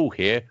unspoken rule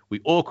here.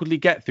 We awkwardly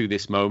get through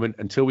this moment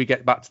until we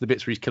get back to the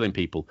bits where he's killing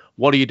people.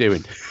 What are you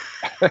doing?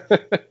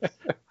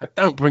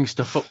 Don't bring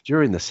stuff up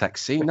during the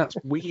sex scene. That's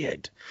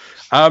weird.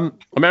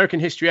 American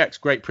History X,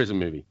 great prison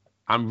movie.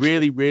 And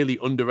really, really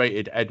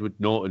underrated Edward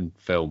Norton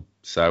film.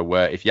 So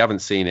if you haven't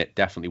seen it,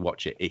 definitely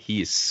watch it.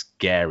 He is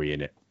scary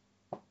in it.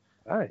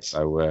 Nice.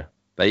 So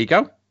there you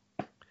go.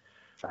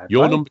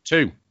 Your number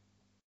 2.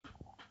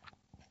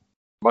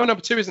 My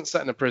number 2 isn't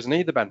set in a prison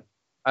either, Ben.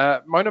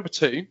 My number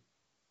 2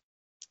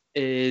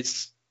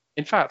 is,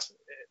 in fact,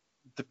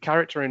 the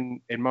character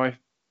in my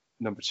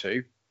number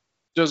 2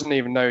 doesn't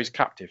even know he's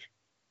captive.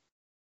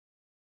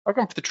 I've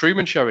gone for the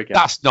Truman Show again.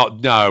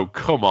 No,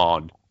 come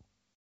on.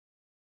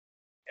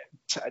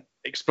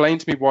 Explain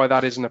to me why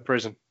that isn't a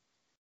prison.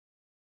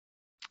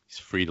 He's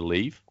free to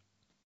leave.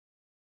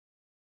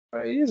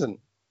 But he isn't.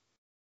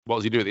 What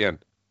does he do at the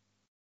end?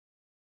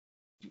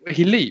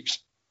 He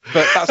leaves.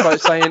 But that's like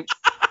saying...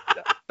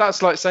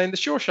 That's like saying the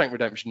Shawshank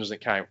Redemption doesn't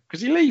count,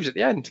 because he leaves at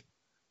the end.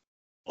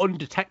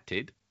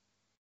 Undetected.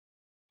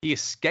 He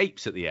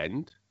escapes at the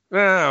end.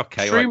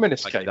 Okay. Truman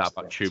escapes. That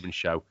about Truman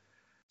Show.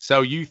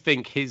 So you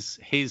think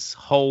his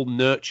whole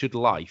nurtured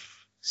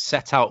life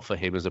set out for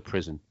him as a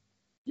prison?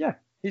 Yeah,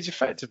 he's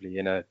effectively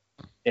in a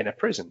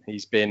prison.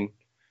 He's been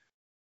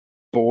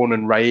born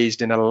and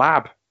raised in a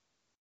lab,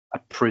 a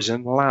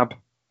prison lab.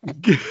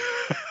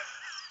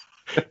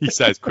 He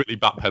says, quickly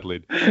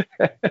backpedaling.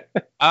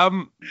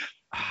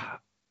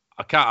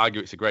 I can't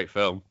argue it's a great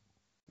film.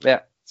 Yeah,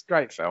 it's a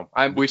great film.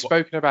 And we've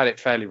spoken about it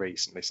fairly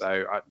recently, so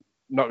I'm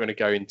not going to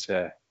go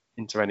into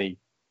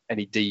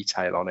any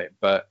detail on it,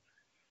 but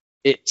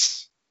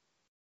it's...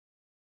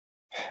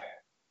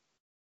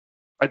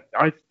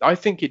 I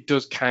think it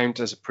does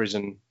count as a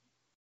prison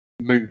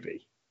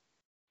movie,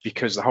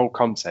 because the whole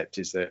concept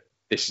is that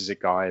this is a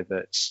guy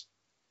that's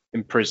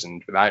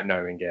imprisoned without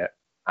knowing it,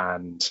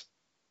 and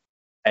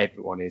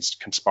everyone is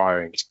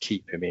conspiring to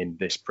keep him in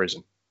this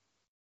prison.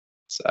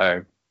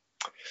 So,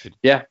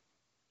 yeah,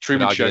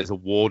 Truman Show. As a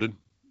warden.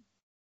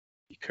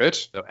 You could.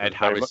 So Ed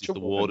Harris is the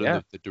warden,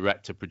 yeah. The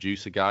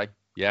director-producer guy.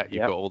 Yeah,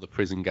 you've got all the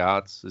prison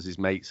guards as his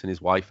mates and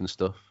his wife and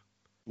stuff.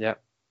 Yeah.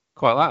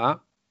 Quite like that.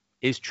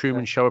 Is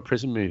Truman Show a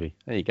prison movie?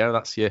 There you go.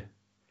 That's your...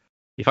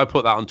 If I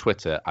put that on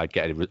Twitter, I'd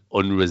get an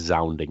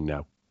unresounding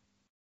no.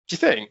 Do you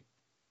think?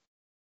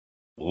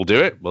 We'll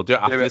do it. We'll do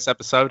it after this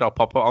episode. I'll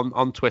pop it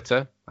on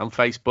Twitter and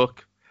Facebook.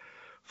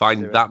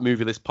 Find that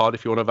movie list pod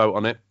if you want to vote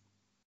on it.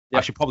 Yep.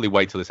 I should probably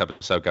wait till this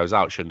episelse goes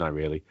out, shouldn't I,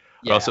 really?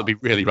 Yeah. Or else it'll be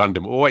really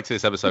random. We'll wait till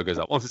this episode goes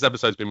out. Once this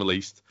episode's been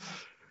released,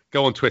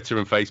 go on Twitter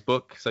and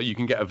Facebook so you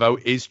can get a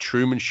vote. Is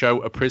Truman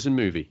Show a prison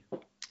movie?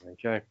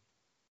 Okay.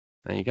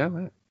 There you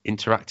go.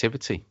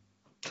 Interactivity.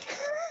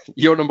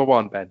 You're number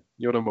 1, Ben.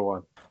 You're number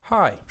 1.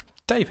 Hi,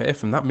 Dave here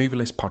from That Movie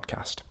List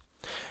podcast.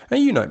 Now,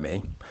 you know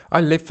me.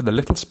 I live for the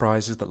little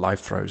surprises that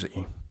life throws at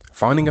you.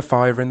 Finding a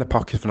fiver in the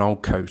pocket of an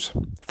old coat.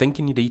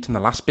 Thinking you'd eaten the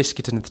last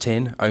biscuit in the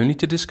tin, only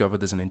to discover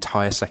there's an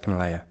entire second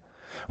layer.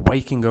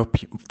 Waking up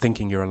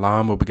thinking your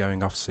alarm will be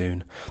going off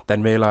soon,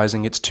 then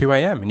realising it's 2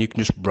 a.m. and you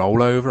can just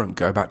roll over and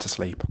go back to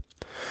sleep.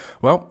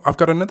 Well, I've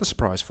got another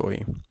surprise for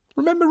you.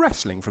 Remember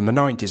wrestling from the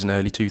 90s and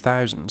early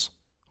 2000s?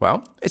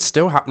 Well, it's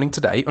still happening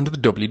today under the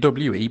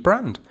WWE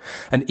brand.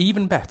 And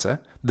even better,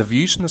 the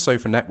Views from the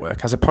Sofa Network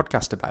has a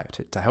podcast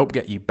about it to help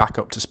get you back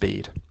up to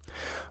speed.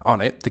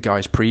 On it, the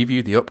guys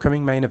preview the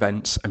upcoming main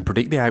events and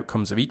predict the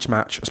outcomes of each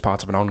match as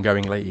part of an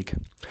ongoing league.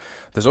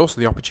 There's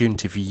also the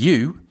opportunity for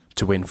you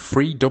to win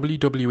free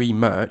WWE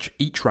merch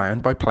each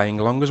round by playing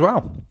along as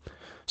well.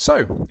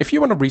 So, if you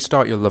want to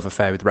restart your love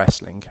affair with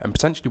wrestling and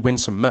potentially win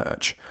some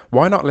merch,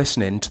 why not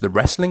listen in to the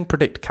Wrestling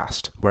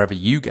Predictcast wherever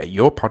you get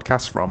your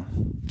podcasts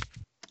from?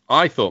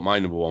 I thought my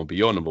number one would be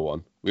your number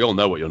one. We all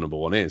know what your number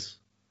one is.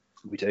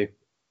 We do.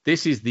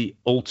 This is the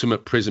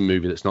ultimate prison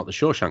movie that's not the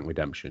Shawshank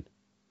Redemption.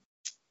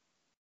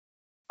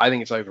 I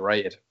think it's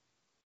overrated.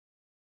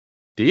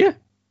 Do you?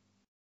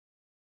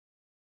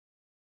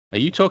 Are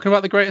you talking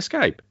about The Great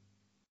Escape?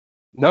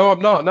 No,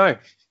 I'm not. No.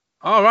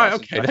 All right.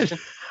 That's Okay. interesting.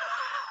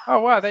 Oh,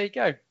 wow. There you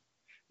go.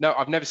 No,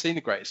 I've never seen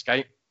The Great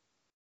Escape.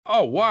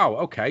 Oh, wow.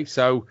 Okay.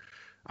 So,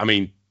 I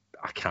mean,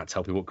 I can't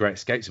tell people what Great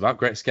Escape's about.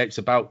 Great Escape's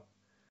about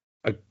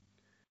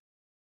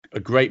a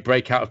great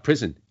breakout of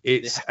prison.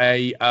 It's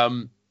a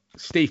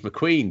Steve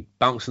McQueen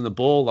bouncing the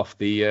ball off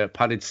the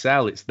padded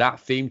cell. It's that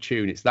theme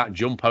tune. It's that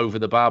jump over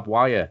the barbed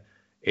wire.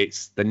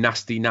 It's the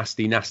nasty,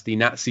 nasty, nasty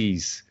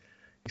Nazis.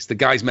 It's the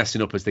guys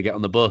messing up as they get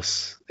on the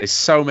bus. There's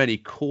so many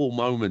cool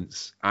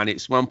moments. And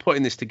it's when I'm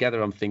putting this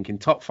together, I'm thinking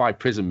top 5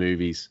 prison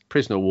movies,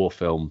 prisoner of war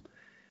film.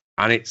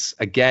 And it's,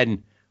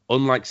 again,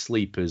 unlike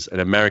Sleepers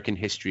and American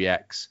History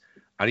X,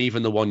 and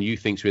even the one you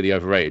think's really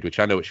overrated, which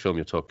I know which film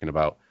you're talking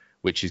about,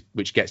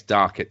 which gets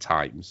dark at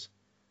times.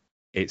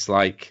 It's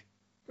like,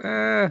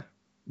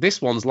 this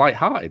one's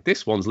lighthearted.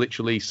 This one's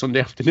literally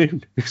Sunday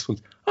afternoon. This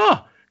one's,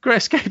 Great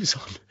Escape's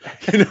on.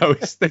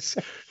 It's this.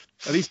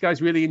 Are these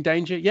guys really in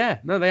danger? Yeah,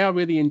 no, they are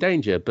really in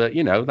danger. But,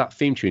 that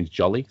theme tune's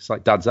jolly. It's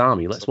like Dad's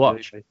Army. Let's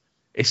watch.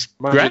 It's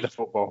reminds great. you of the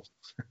football.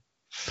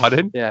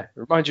 Pardon? Yeah,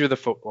 reminds you of the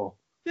football.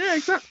 Yeah,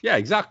 exactly. Yeah,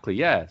 exactly.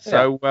 Yeah.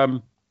 So,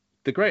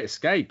 The Great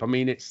Escape, I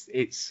mean,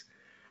 it's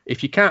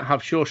if you can't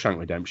have Shawshank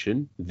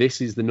Redemption,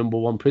 this is the number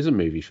one prison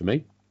movie for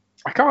me.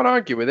 I can't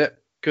argue with it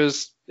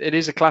because it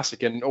is a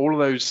classic, and all of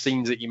those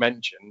scenes that you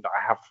mentioned,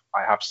 I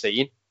have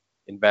seen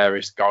in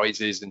various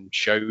guises and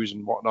shows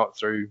and whatnot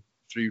through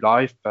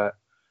life. But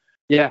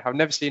yeah, I've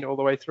never seen it all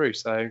the way through,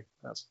 so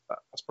that's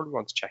probably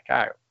one to check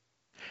out.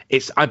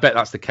 I bet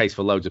that's the case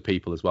for loads of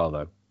people as well,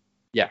 though.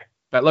 Yeah,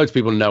 bet loads of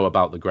people know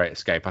about The Great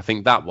Escape. I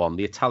think that one,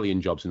 The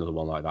Italian Job's another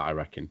one like that. I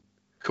reckon.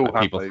 Cool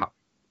Hand Luke.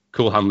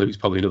 Cool Hand Luke's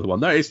probably another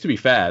one. No, it's to be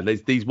fair.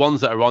 There's these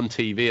ones that are on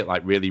TV at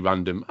like really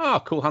random.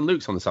 Cool Hand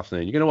Luke's on this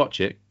afternoon. You're going to watch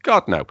it?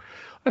 God, no.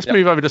 Let's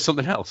move over to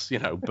something else,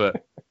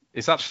 But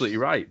it's absolutely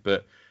right.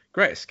 But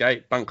Great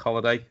Escape, Bank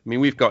Holiday. I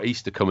mean, we've got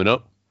Easter coming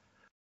up,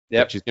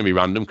 which is going to be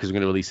random because we're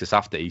going to release this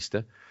after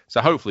Easter.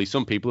 So hopefully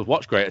some people have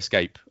watched Great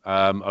Escape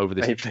over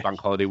this Bank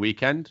Holiday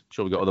weekend. I'm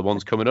sure we've got other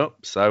ones coming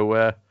up.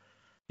 So,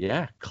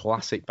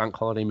 classic Bank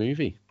Holiday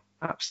movie.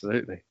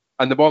 Absolutely.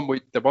 And the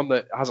one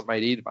that hasn't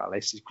made either of our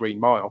lists is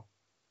Green Mile.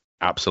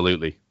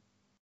 Absolutely.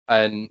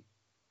 And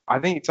I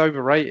think it's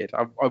overrated.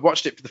 I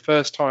watched it for the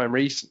first time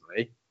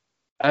recently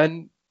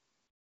and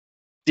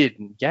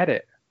didn't get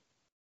it.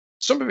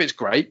 Some of it's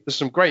great. There's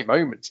some great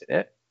moments in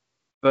it.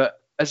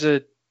 But as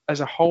a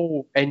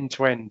whole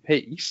end-to-end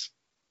piece,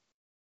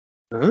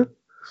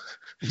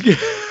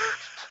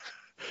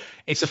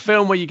 it's a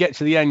film where you get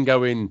to the end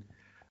going,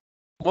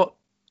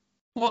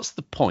 what's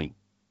the point?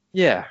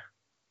 Yeah.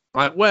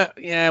 Like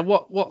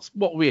what's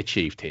we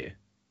achieved here?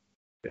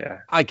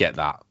 Yeah. I get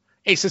that.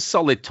 It's a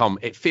solid Tom.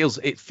 It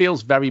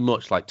feels very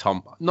much like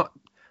Tom. Not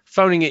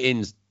phoning it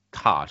in's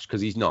harsh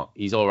because he's not.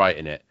 He's all right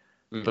in it.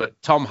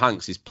 But Tom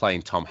Hanks is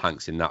playing Tom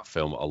Hanks in that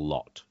film a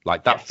lot.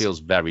 Like that feels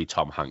very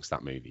Tom Hanks,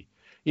 that movie.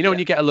 When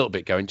you get a little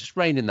bit going, just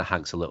rein in the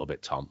Hanks a little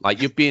bit, Tom.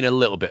 Like you're being a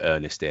little bit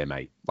earnest here,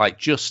 mate. Like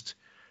just,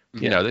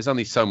 there's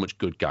only so much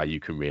good guy you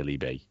can really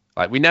be.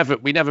 Like we never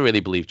really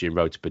believed you in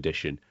Road to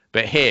Perdition,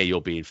 but here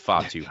you're being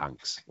far too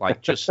Hanks.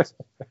 Like just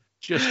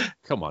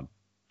come on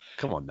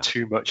now.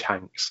 Too much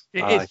Hanks.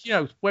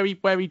 It's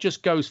where he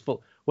just goes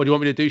full. What do you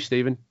want me to do,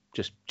 Stephen?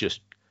 Just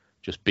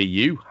be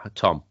you,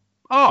 Tom.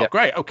 Oh,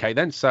 great. Okay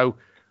then. So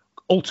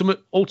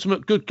ultimate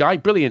good guy,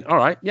 brilliant. All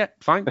right, yeah,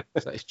 fine.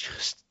 So it's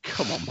just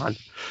come on,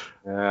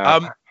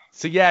 man.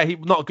 So he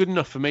not good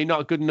enough for me.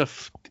 Not good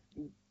enough.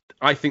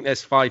 I think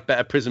there's 5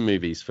 better prison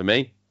movies for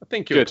me. I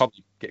think you'll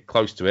probably get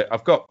close to it.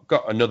 I've got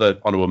another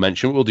honourable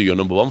mention. We'll do your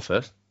number one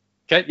first.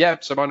 Okay, yeah.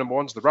 So my number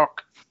one's The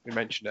Rock. We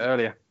mentioned it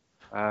earlier.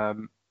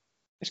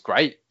 It's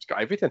great. It's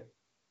got everything.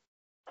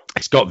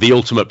 It's got the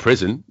ultimate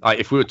prison. Like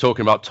if we were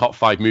talking about top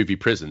 5 movie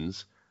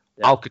prisons,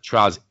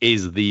 Alcatraz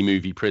is the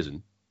movie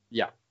prison.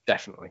 Yeah,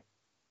 definitely.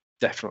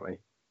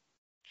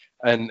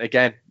 And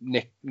again,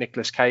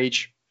 Nicolas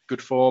Cage,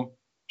 good form.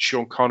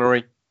 Sean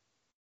Connery,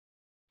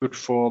 good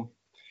form.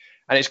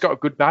 And it's got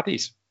good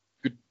baddies,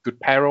 good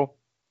peril,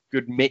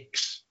 good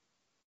mix.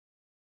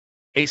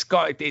 It's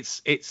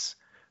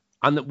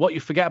and what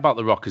you forget about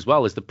The Rock as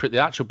well is the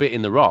actual bit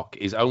in The Rock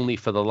is only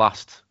for the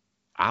last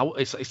hour.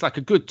 It's like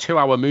a good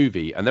 2-hour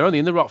movie, and they're only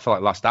in The Rock for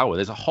like last hour.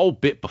 There's a whole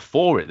bit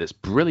before it that's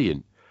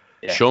brilliant.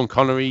 Yeah. Sean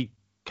Connery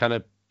kind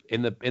of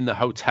in the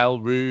hotel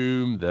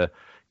room, the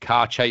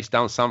car chase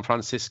down San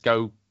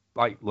Francisco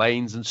like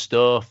lanes and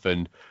stuff,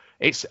 and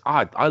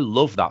I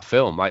love that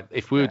film. Like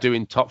if we were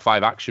doing top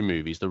 5 action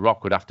movies, The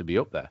Rock would have to be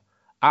up there.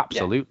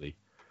 Absolutely.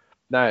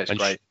 No, it's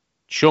great.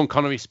 Sean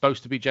Connery's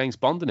supposed to be James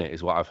Bond in it,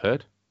 is what I've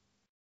heard.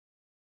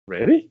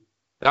 Really?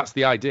 That's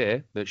the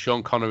idea, that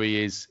Sean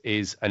Connery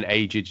is an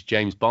aged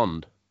James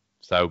Bond.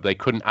 So they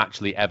couldn't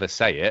actually ever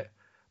say it,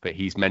 but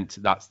he's meant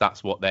to,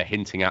 that's what they're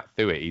hinting at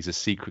through it. He's a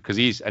secret, because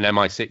he's an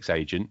MI6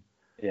 agent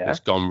that's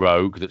gone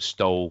rogue, that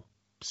stole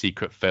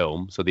secret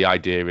film. So the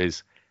idea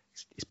is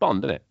it's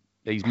Bond, isn't it?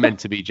 He's meant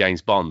to be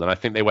James Bond. And I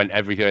think they went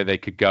everywhere they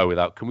could go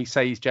without, can we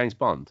say he's James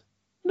Bond?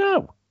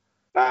 No.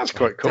 That's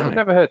quite cool. I've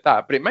never heard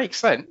that, but it makes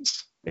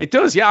sense. It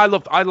does, yeah.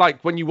 I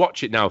like when you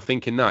watch it now,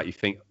 thinking that you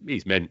think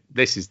he's meant.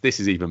 This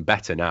is even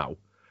better now,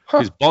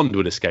 because Bond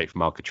would escape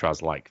from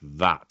Alcatraz like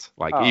that.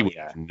 Like he would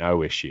have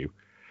no issue.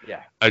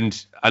 Yeah.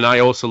 And I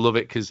also love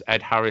it because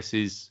Ed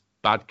Harris's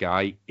bad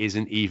guy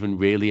isn't even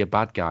really a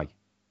bad guy.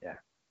 Yeah.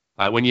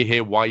 Like when you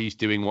hear why he's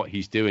doing what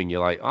he's doing,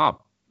 you're like, I'm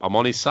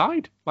on his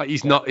side. Like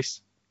he's not.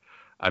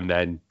 And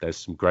then there's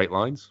some great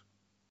lines.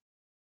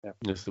 Yeah.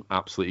 There's some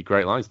absolutely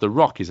great lines. The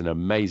Rock is an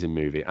amazing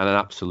movie and an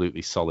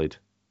absolutely solid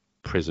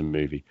prison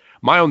movie.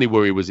 My only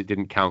worry was it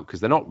didn't count because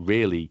they're not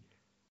really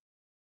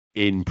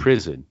in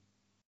prison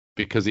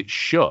because it's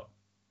shut.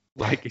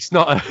 Like it's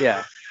not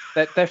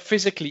they're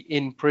physically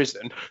in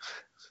prison.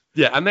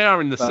 Yeah, and they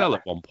are in the cell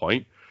at one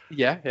point.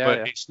 But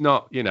it's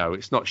not,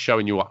 it's not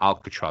showing you what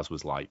Alcatraz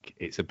was like.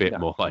 It's a bit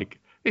more like,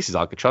 this is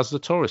Alcatraz as a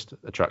tourist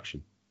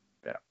attraction.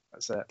 Yeah,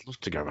 that's it. I'd love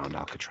to go around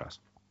Alcatraz.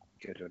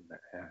 Good, wouldn't it?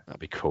 Yeah. That'd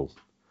be cool.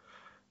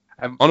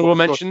 Honourable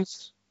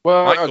mentions?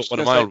 Well, I thought one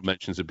of my honourable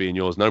mentions would be in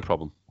yours, no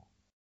problem.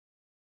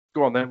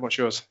 Go on then, what's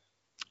yours?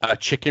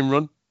 Chicken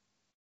Run.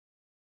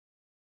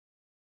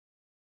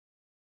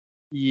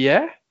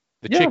 Yeah.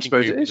 The chicken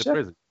coop in the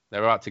prison.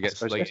 They're out to get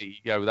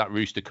that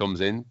rooster comes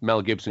in.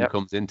 Mel Gibson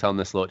comes in telling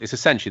this lot. It's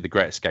essentially The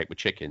Great Escape with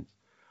chickens.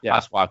 Yeah.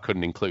 That's why I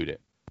couldn't include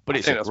it. But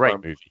it's a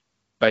great movie.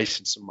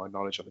 Basing some of my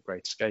knowledge on The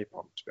Great Escape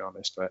on, to be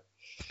honest. But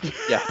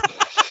yeah.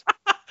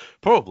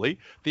 Probably.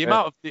 The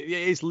amount of it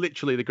is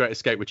literally The Great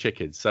Escape with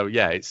chickens. So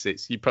yeah, it's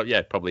you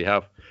probably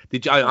have.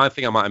 Did you, I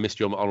think I might have missed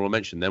your honourable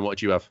mention then. What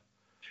did you have?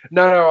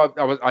 No,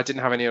 I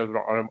didn't have any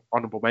other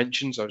honourable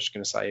mentions. I was just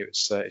going to say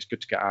it's good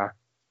to get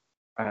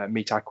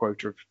meet our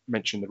quota of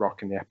mentioning The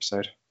Rock in the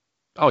episode.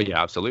 Oh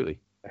yeah, absolutely.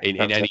 In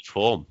any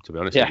form, to be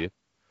honest with you.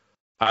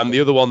 And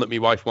the other one that my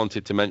wife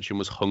wanted to mention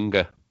was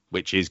Hunger,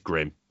 which is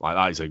grim. Like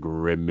that is a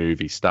grim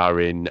movie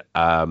starring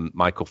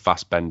Michael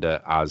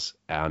Fassbender as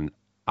an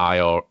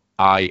IRA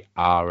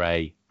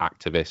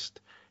activist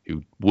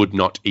who would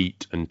not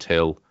eat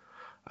until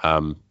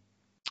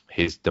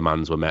his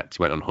demands were met.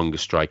 He went on hunger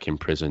strike in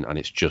prison, and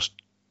it's just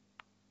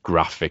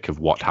graphic of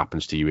what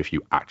happens to you if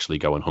you actually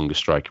go on hunger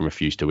strike and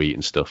refuse to eat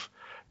and stuff.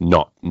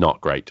 Not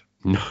great.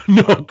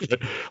 Not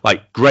good.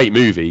 Like great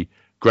movie,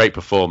 great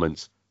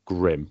performance,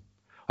 grim.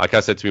 Like I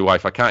said to my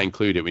wife, I can't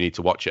include it. We need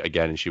to watch it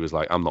again, and she was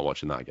like, "I'm not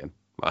watching that again.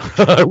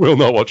 I will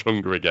not watch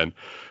Hunger again."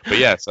 But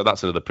yeah, so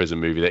that's another prison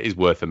movie that is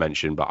worth a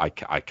mention, but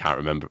I can't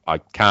remember. I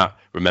can't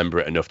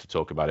remember it enough to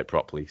talk about it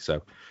properly.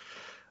 So,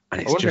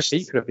 and it's I wonder if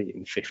he could have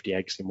eaten 50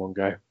 eggs in one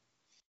go.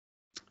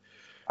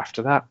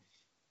 After that,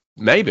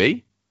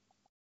 maybe.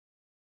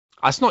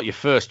 That's not your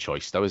first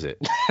choice, though, is it?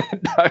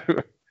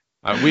 No.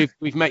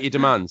 We've met your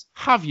demands.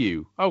 Have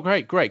you? Oh,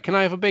 great. Can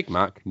I have a Big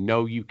Mac?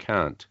 No, you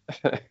can't.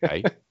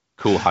 Okay.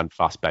 Cool hand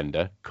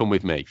Fassbender. Come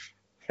with me.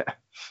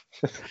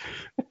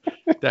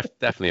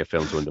 Definitely a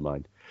film to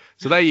undermine.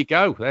 So there you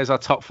go. There's our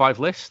top 5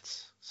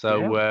 lists.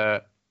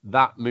 So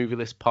that Movie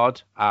List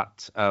Pod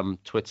at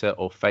Twitter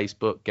or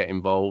Facebook. Get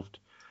involved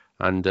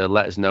and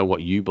let us know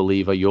what you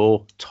believe are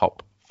your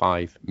top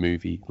 5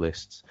 movie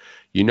lists.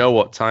 You know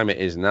what time it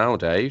is now,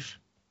 Dave.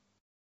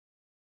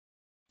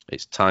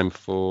 It's time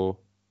for...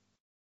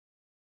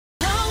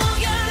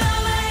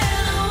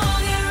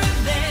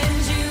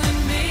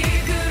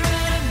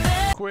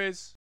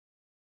 Quiz.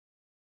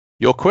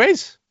 Your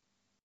quiz?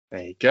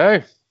 There you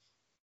go.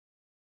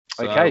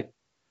 So, okay.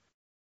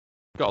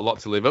 Got a lot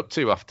to live up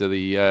to after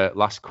the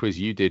last quiz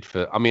you did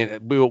for... I mean,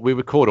 we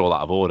record all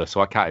out of order,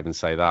 so I can't even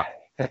say that.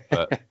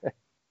 But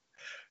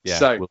yeah,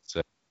 so, we'll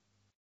see.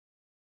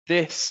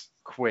 This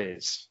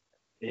quiz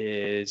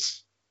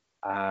is...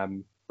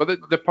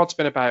 the pod's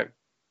been about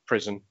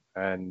prison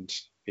and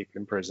people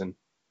in prison.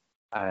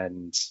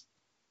 And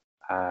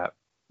now,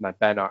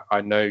 Ben,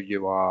 I know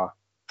you are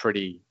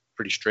pretty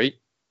street,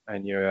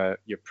 and you're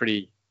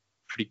pretty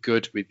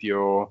good with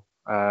your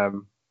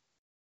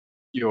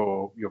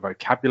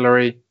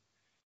vocabulary.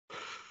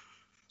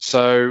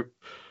 So,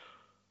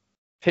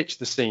 pitch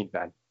the scene,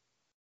 Ben.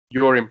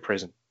 You're in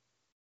prison,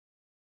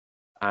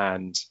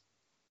 and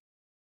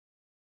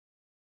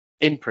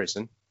in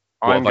prison,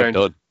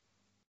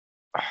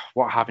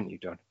 What haven't you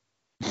done?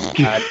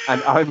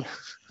 And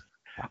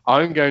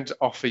I'm going to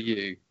offer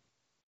you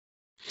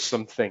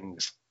some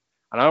things.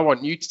 And I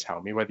want you to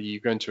tell me whether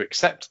you're going to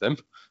accept them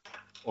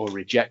or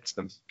reject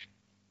them.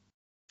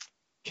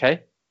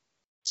 Okay?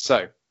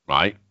 So.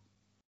 Right.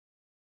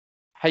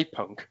 hey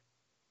punk,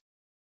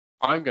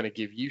 I'm going to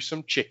give you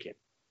some chicken.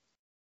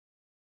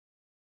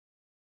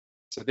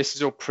 So this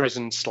is all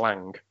prison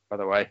slang, by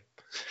the way.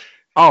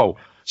 Oh,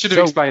 should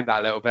have explained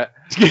that a little bit.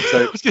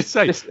 So, I was going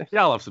to say,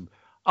 yeah, I'll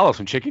have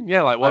some chicken.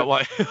 Yeah, like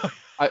what?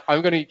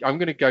 I'm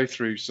gonna go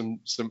through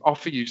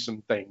offer you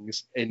some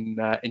things in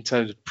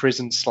terms of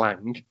prison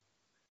slang,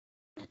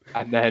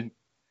 and then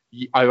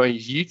I want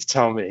you to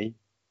tell me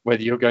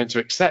whether you're going to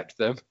accept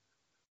them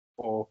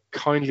or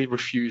kindly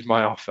refuse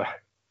my offer.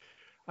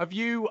 Have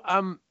you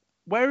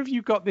where have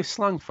you got this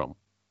slang from?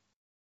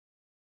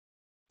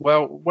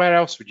 Well, where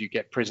else would you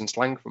get prison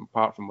slang from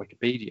apart from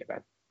Wikipedia,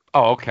 then?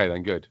 Oh, okay,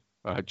 then good.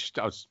 I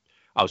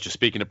was just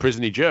speaking to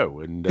Prisony Joe,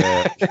 and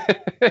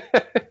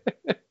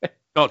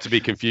not to be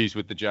confused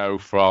with the Joe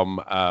from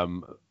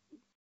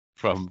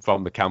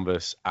the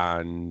Canvas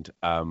and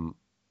the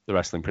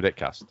Wrestling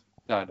Predictcast.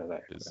 No.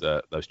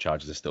 Those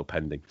charges are still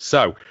pending.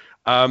 So,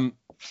 okay,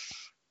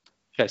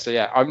 so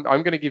yeah, I'm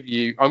going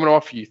to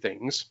offer you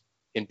things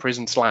in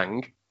prison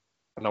slang,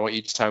 and I want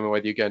you to tell me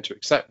whether you're going to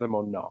accept them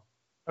or not.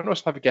 And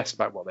also have a guess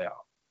about what they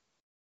are.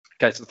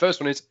 Okay, so the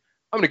first one is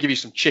I'm going to give you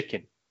some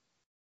chicken.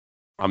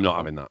 I'm not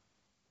having that.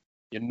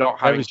 You're not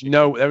having.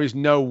 There is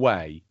no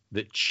way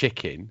that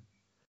chicken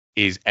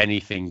is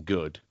anything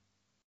good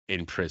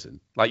in prison.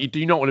 Like, you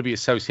do not want to be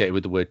associated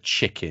with the word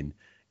chicken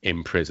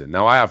in prison.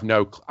 Now,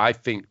 I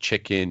think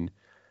chicken,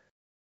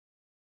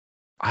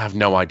 I have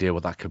no idea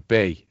what that could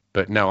be,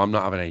 but no, I'm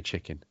not having any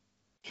chicken.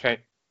 Okay.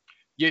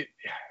 You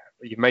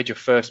made your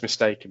first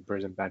mistake in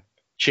prison, Ben.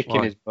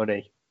 Chicken is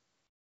money.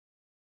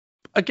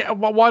 Again,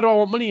 why do I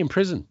want money in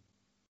prison?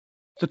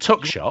 The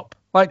tuck shop?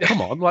 Like,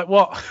 come on, like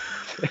what?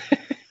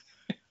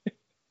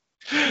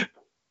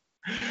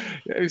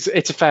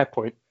 It's a fair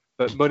point,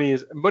 but money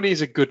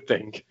is a good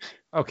thing.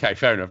 Okay,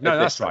 fair enough. No,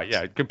 that's right.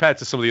 Yeah, compared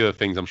to some of the other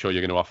things I'm sure you're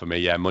going to offer me,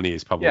 yeah, money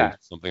is probably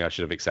something I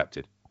should have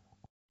accepted.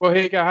 Well,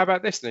 here you go. How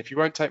about this then? If you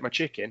won't take my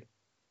chicken,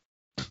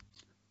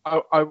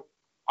 I'm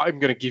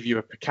going to give you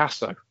a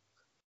Picasso.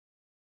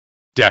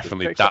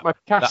 Definitely. My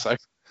Picasso.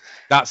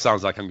 That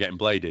sounds like I'm getting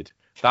bladed.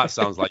 That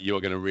sounds like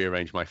you're going to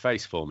rearrange my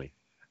face for me.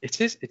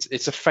 It is.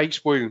 It's a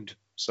face wound.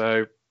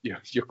 So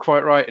you're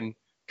quite right in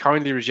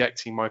kindly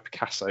rejecting my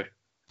Picasso.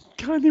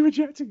 Kindly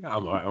rejecting?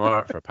 I'm all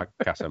right for a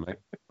Picasso, mate.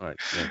 All right.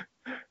 Yeah.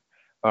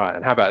 All right.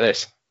 And how about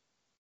this?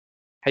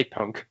 Hey,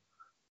 punk.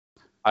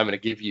 I'm going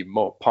to give you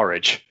more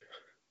porridge.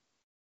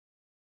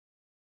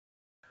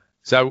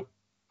 So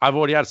I've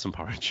already had some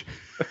porridge.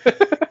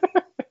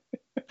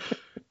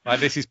 Like,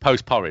 this is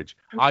post porridge.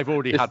 I've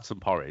already had some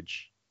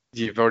porridge.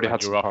 You've already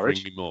had some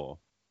porridge. You're offering me more.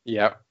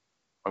 Yeah,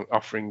 I'm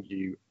offering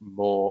you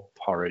more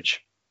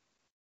porridge.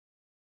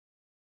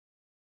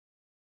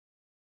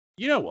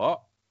 You know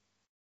what?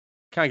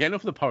 Can't get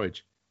enough of the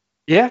porridge.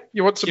 Yeah,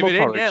 you want some Give more it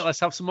porridge? in. Yeah, let's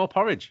have some more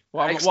porridge.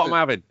 What am I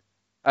having?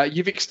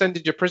 You've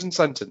extended your prison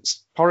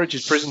sentence. Porridge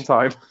is prison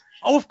time.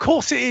 Oh, of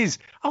course it is.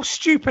 How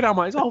stupid am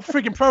I? It's a whole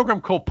frigging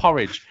program called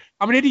Porridge.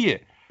 I'm an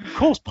idiot. Of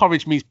course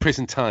porridge means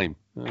prison time.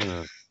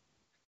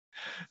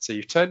 So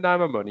you've turned down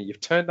my money, you've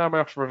turned down my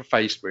offer of a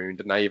face wound,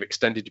 and now you've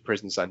extended your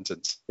prison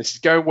sentence. This is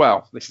going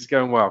well.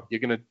 You're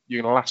gonna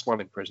last well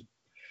in prison.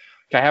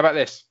 Okay, how about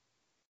this?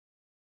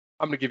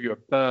 I'm gonna give you a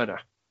burner.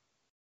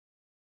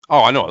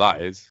 Oh, I know what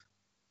that is.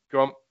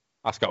 Go on.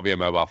 That's got to be a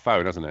mobile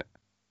phone, hasn't it?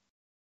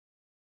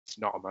 It's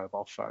not a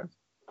mobile phone.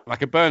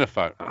 Like a burner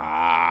phone.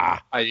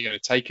 Are you going to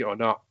take it or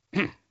not?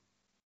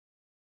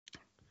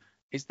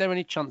 Is there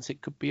any chance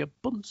it could be a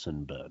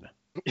Bunsen burner?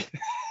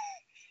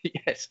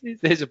 Yes,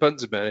 there's a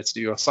Bunsen burner to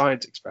do your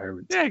science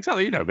experiments. Yeah,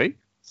 exactly. You know me.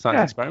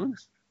 Science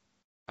experiments.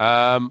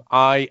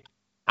 I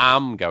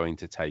am going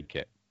to take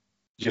it.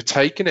 You're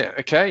taking it,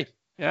 okay?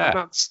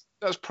 Yeah. And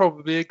that's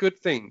probably a good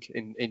thing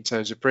in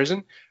terms of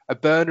prison. A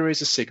burner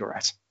is a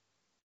cigarette.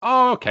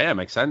 Oh, okay, that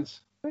makes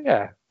sense.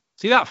 Yeah.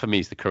 See, that for me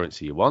is the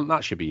currency you want.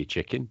 That should be your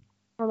chicken.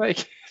 Well, there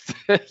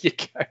you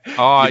go.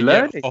 Oh,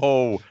 yeah.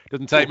 Oh,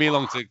 doesn't take me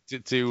long to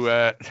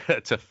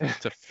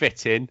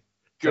fit in.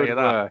 Good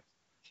work.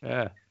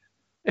 Yeah.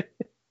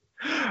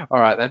 All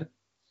right then.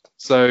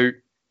 So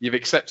you've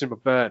accepted my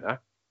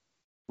burner.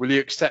 Will you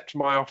accept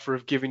my offer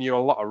of giving you a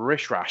lot of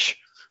rish rash?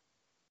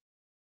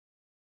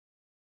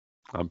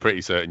 I'm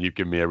pretty certain you've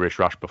given me a rish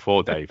rash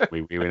before, Dave.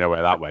 we know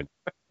where that went.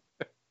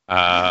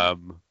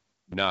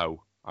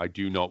 No, I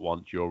do not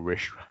want your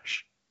rish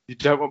rash. You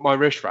don't want my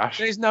rish rash?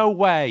 There's no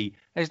way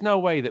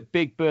that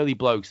big burly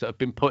blokes that have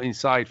been put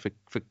inside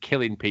for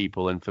killing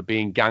people and for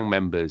being gang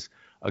members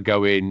are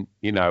going,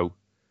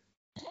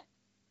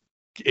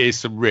 here's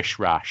some rish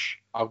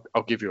rash. I'll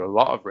give you a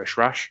lot of rish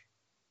rash,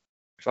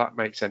 if that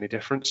makes any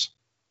difference.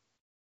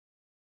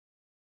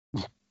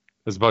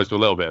 As opposed to a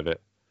little bit of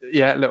it.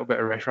 Yeah, a little bit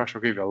of rish rash.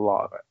 I'll give you a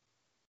lot of it.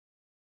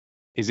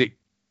 Is it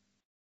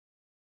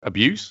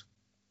abuse?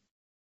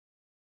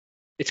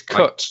 It's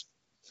cut.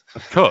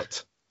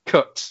 Cut?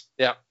 Cut,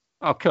 yeah.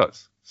 Oh, cut.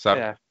 So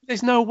yeah.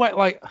 There's no way,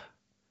 like,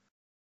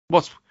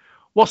 what's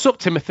up,'?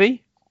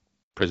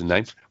 Prison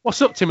names.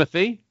 What's up,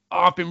 Timothy? Oh,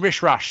 I've been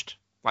rish-rashed.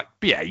 Like,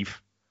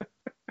 behave.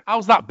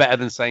 How's that better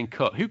than saying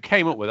cut? Who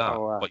came up with that?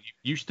 Oh, wow. But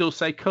you still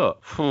say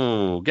cut?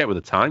 Get with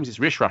the times. It's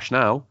rish rash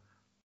now.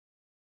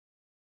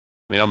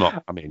 I mean, I'm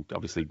not. I mean,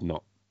 obviously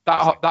not.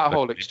 That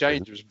whole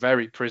exchange was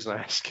very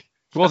prison-esque.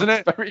 Wasn't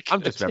it? Very I'm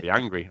good. just very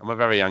angry. I'm a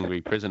very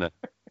angry prisoner.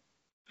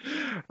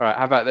 All right,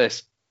 how about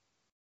this?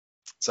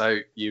 So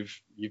you've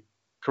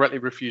correctly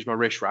refused my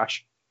rish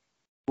rash.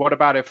 What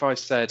about if I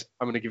said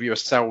I'm going to give you a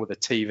cell with a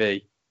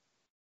TV?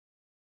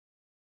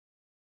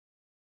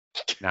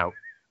 Now,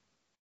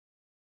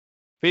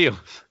 feels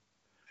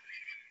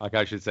like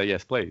I should say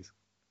yes, please.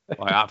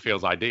 Like, that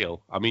feels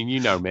ideal. I mean, you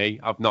know me.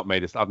 I've not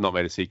made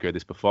a secret of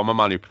this before. I'm a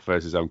man who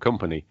prefers his own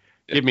company.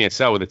 Give me a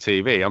cell with a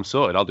TV. I'm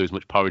sorted. I'll do as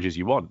much porridge as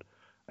you want.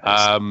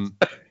 But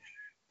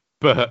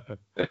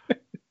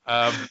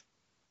I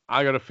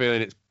got a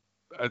feeling it's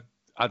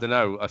I don't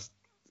know, a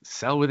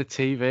cell with a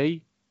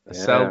TV, a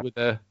cell with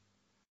a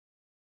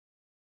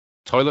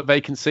toilet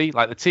vacancy.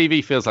 Like the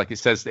TV feels like it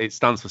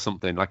stands for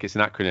something, like it's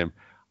an acronym.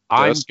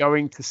 I'm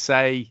going to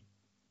say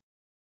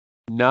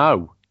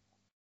no.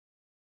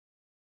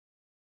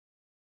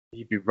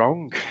 You'd be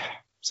wrong.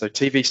 So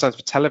TV stands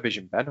for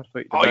television, Ben. I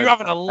thought you're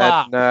having a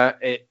laugh.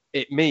 And,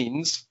 it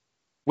means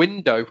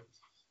window.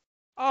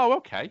 Oh,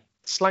 okay.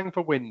 Slang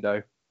for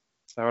window.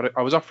 So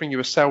I was offering you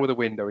a cell with a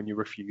window and you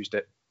refused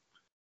it.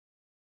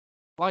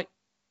 Like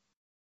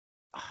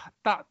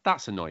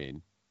that's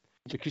annoying.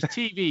 Because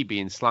TV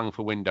being slang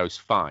for windows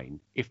fine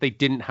if they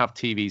didn't have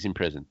TVs in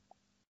prison.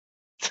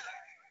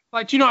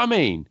 Like, do you know what I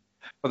mean?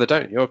 Well, they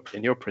don't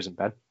in your prison,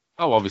 Ben.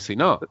 Oh, obviously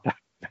not.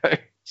 No.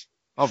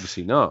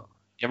 Obviously not.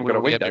 You haven't got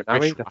a window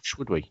now either.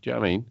 Would we? Do you know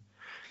what I mean?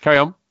 Carry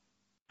on.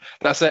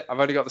 That's it. I've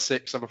only got the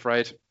 6, I'm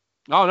afraid.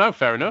 Oh, no,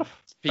 fair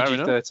enough.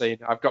 PG-13.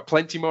 I've got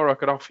plenty more I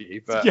could offer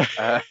you, but...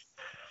 Yeah.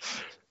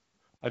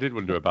 I did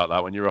wonder about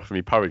that when you were offering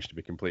me porridge, to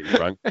be completely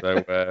frank.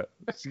 So,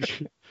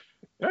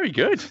 very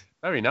good.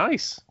 Very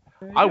nice.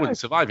 I wouldn't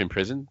survive in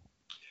prison.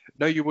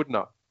 No, you would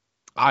not.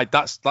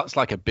 That's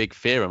like a big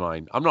fear of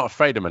mine. I'm not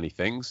afraid of many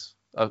things.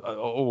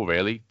 Oh,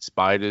 really?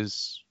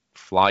 Spiders,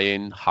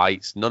 flying,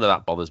 heights, none of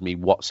that bothers me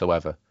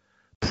whatsoever.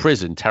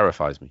 Prison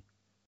terrifies me.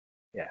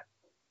 Yeah.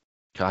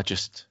 I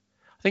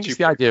think it's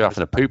the idea of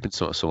having a poop in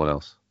front of someone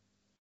else.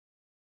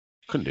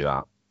 Couldn't do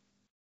that.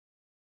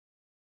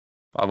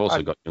 I've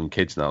also got young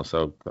kids now,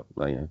 so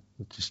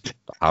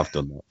I've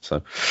done that.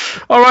 So,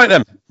 all right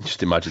then.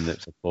 Just imagine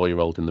there's a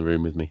 4-year-old in the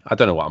room with me. I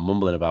don't know what I'm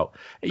mumbling about.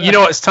 You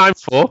know what it's time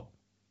for?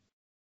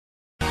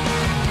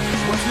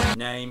 What's my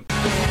name?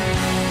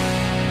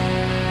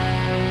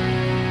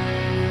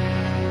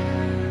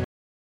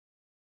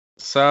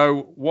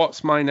 So,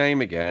 what's my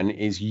name again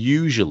is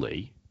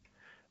usually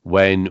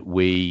when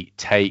we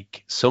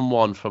take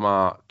someone from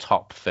our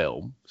top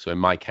film, so in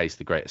my case,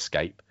 The Great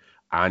Escape,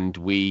 and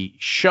we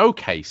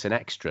showcase an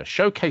extra,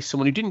 showcase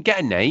someone who didn't get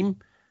a name.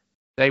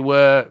 They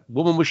were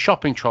woman with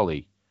shopping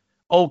trolley,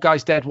 old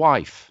guy's dead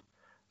wife,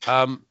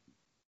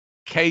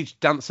 cage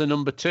dancer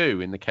number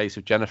 2 in the case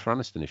of Jennifer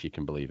Aniston, if you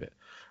can believe it.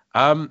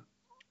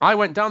 I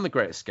went down the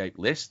Great Escape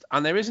list,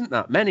 and there isn't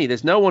that many.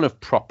 There's no one of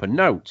proper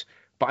note.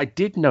 But I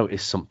did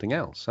notice something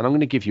else, and I'm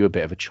going to give you a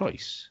bit of a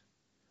choice.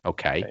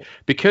 Okay.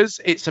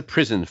 Because it's a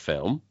prison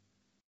film,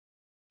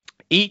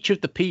 each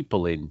of the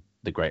people in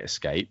The Great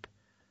Escape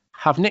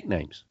have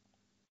nicknames.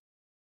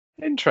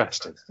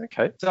 Interesting.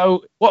 Okay.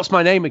 So what's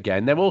my name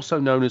again? They're also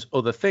known as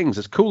other things,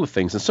 as cooler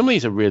things, and some of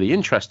these are really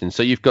interesting.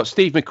 So you've got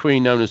Steve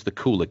McQueen known as the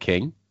Cooler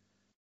King.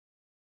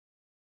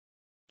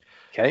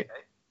 Okay.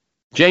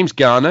 James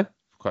Garner,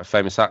 quite a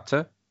famous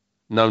actor,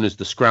 known as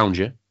the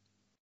Scrounger.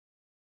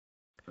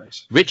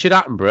 Nice. Richard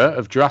Attenborough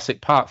of Jurassic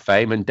Park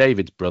fame and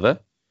David's brother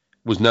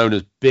was known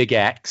as Big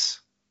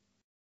X.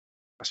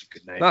 That's a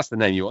good name. That's the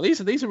name you want.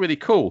 These are really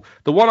cool.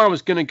 The one I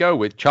was going to go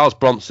with, Charles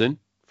Bronson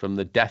from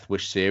the Death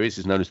Wish series,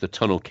 is known as the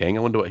Tunnel King.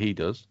 I wonder what he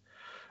does.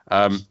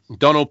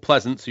 Donald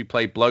Pleasance, who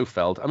played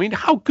Blofeld. I mean,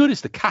 how good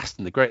is the cast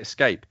in The Great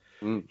Escape?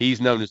 He's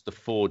known as the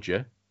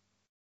Forger.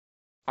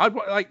 I'd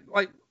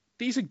like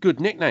these are good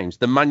nicknames.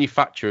 The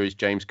Manufacturer is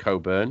James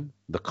Coburn.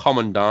 The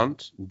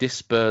Commandant,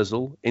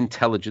 Dispersal,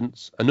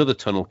 Intelligence, another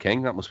Tunnel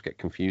King. That must get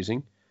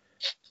confusing.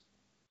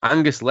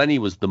 Angus Lenny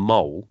was the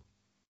Mole.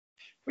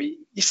 Well,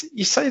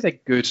 you say they're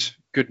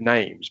good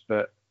names,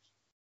 but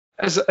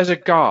as a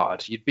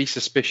guard, you'd be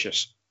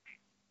suspicious.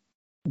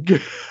 Yeah,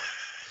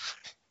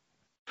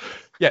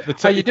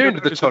 how you doing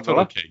with the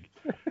Tunnel King?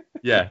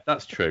 Yeah,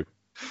 that's true.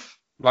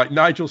 Like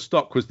Nigel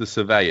Stock was the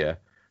Surveyor.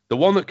 The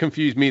one that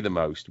confused me the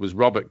most was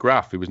Robert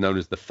Graff, who was known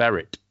as the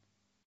Ferret.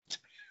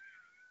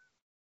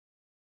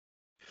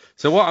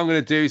 So what I'm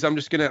going to do is I'm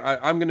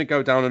going to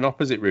go down an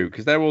opposite route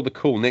because they're all the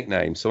cool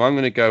nicknames. So I'm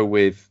going to go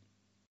with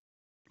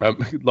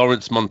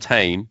Lawrence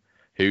Montaigne,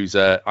 whose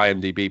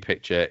IMDb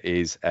picture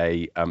is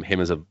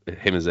him as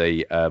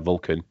a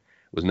Vulcan,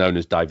 was known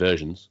as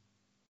Diversions.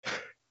 I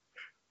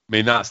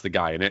mean, that's the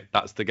guy in it.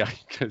 That's the guy.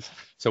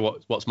 So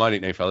what's my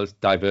nickname, fellas?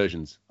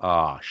 Diversions.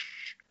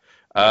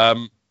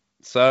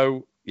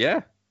 So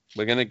yeah,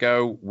 we're going to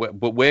go,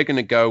 but we're going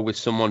to go with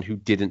someone who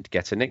didn't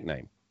get a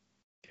nickname.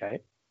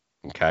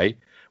 Okay.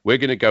 We're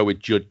going to go with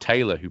Judd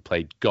Taylor, who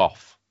played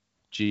Goff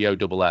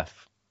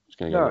Goff. Just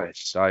going to go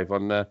Nice. dive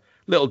on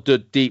little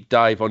deep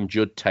dive on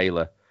Judd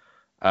Taylor,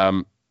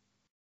 who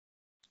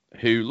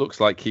looks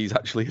like he's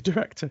actually a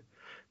director.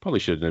 Probably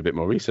should have done a bit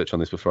more research on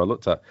this before I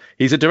looked at.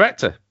 He's a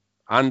director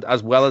and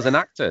as well as an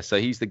actor. So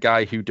he's the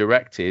guy who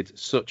directed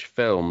such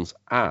films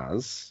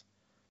as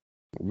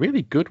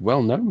really good,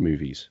 well-known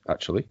movies,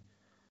 actually.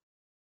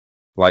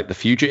 Like The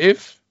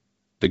Fugitive,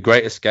 The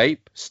Great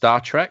Escape,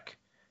 Star Trek.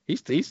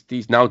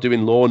 He's now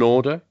doing Law and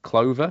Order,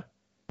 Clover,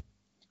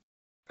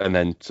 and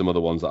then some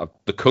other ones that are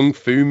the Kung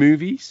Fu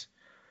movies.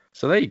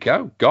 So there you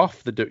go.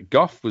 Goff.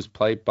 Goff was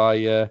played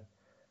by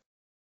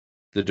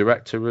the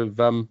director of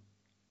The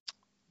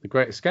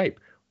Great Escape.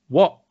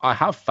 What I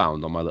have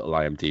found on my little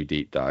IMDb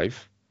deep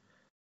dive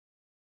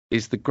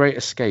is The Great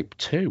Escape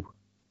 2.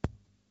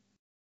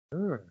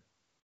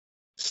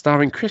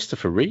 Starring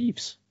Christopher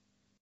Reeves.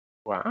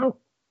 Wow.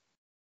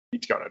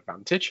 He's got an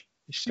advantage.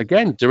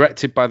 Again,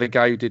 directed by the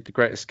guy who did The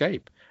Great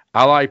Escape.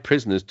 Allied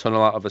prisoners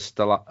tunnel out of a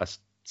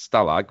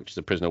stalag, which is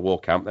a prisoner war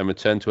camp, then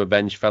return to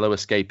avenge fellow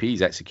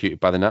escapees executed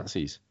by the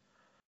Nazis.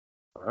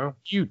 Wow.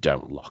 You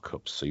don't lock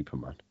up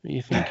Superman. What are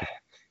you thinking?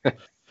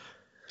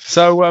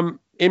 So,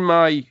 in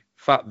my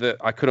fact that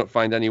I couldn't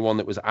find anyone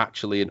that was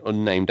actually an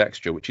unnamed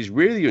extra, which is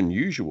really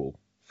unusual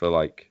for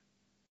like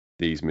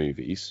these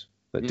movies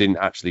that didn't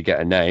actually get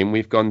a name,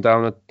 we've gone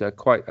down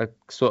quite a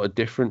sort of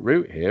different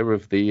route here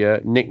of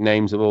the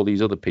nicknames of all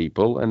these other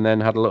people, and then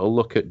had a little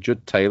look at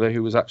Judd Taylor,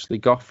 who was actually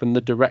Goff and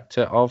the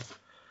director of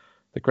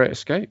The Great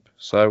Escape.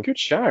 So Good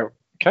shout.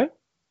 Okay.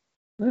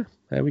 yeah,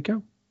 there we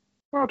go.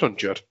 Well done,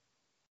 Judd.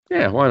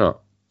 Yeah, why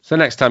not? So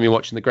next time you're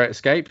watching The Great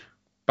Escape,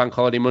 Bank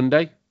Holiday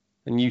Monday,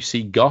 and you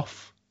see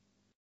Goff,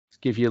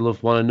 just give your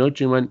loved one a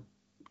nudge and went,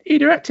 he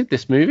directed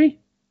this movie.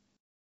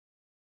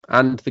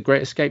 And The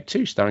Great Escape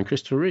 2, starring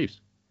Christopher Reeves,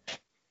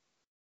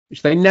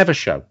 which they never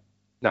show.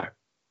 No.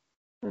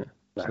 Yeah,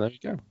 so there you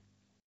go.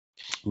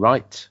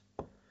 Right.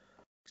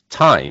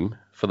 Time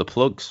for the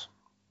plugs.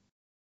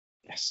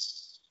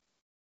 Yes.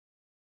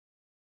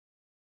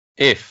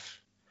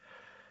 If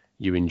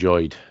you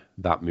enjoyed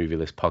that movie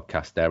list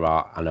podcast, there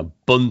are an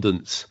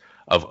abundance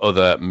of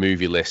other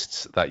movie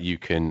lists that you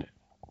can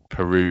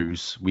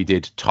peruse. We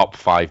did top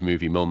 5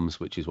 movie mums,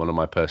 which is one of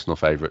my personal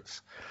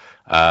favorites.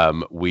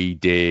 We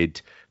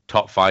did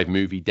top 5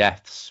 movie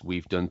deaths.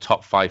 We've done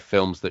top 5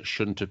 films that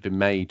shouldn't have been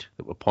made,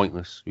 that were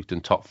pointless. We've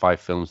done top 5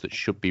 films that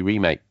should be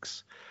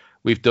remakes.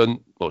 We've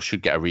done, well,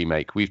 should get a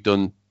remake. We've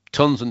done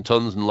tons and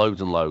tons and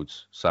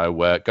loads.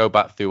 So go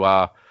back through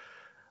our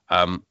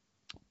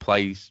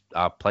playlist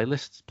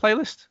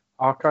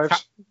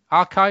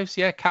archives,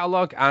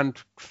 catalog,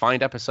 and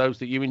find episodes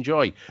that you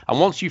enjoy. And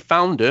once you've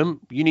found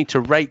them, you need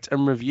to rate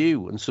and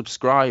review and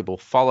subscribe or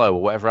follow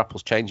or whatever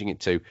Apple's changing it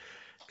to,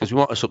 because we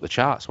want us up the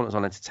charts. We want us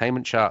on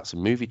entertainment charts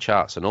and movie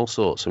charts and all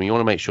sorts. And we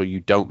want to make sure you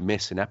don't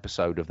miss an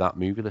episode of that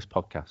Movie List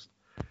podcast.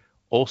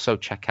 Also,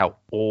 check out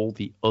all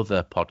the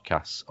other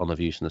podcasts on the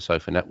Views from the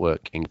Sofa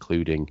Network,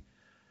 including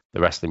the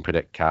Wrestling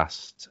Predict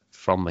Cast,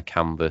 From the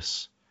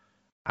Canvas,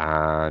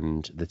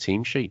 and the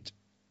Team Sheet,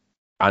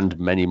 and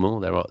many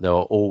more. There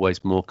are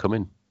always more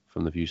coming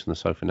from the Views from the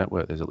Sofa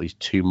Network. There's at least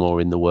 2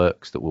 more in the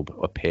works that will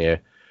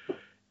appear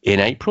in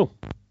April,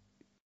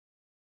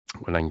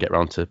 when I can get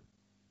around to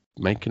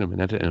making them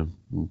and editing them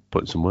and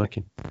putting some work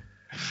in.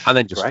 And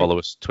then just follow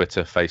us,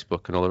 Twitter,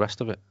 Facebook, and all the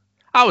rest of it.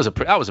 That was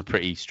a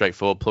pretty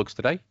straightforward plugs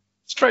today.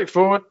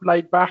 Straightforward,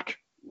 laid back,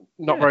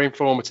 not very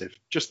informative.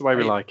 Just the way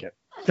we like it.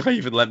 I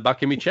even leant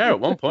back in my chair at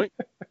one point.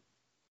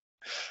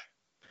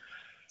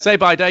 Say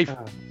bye, Dave.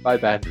 Bye,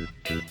 Ben.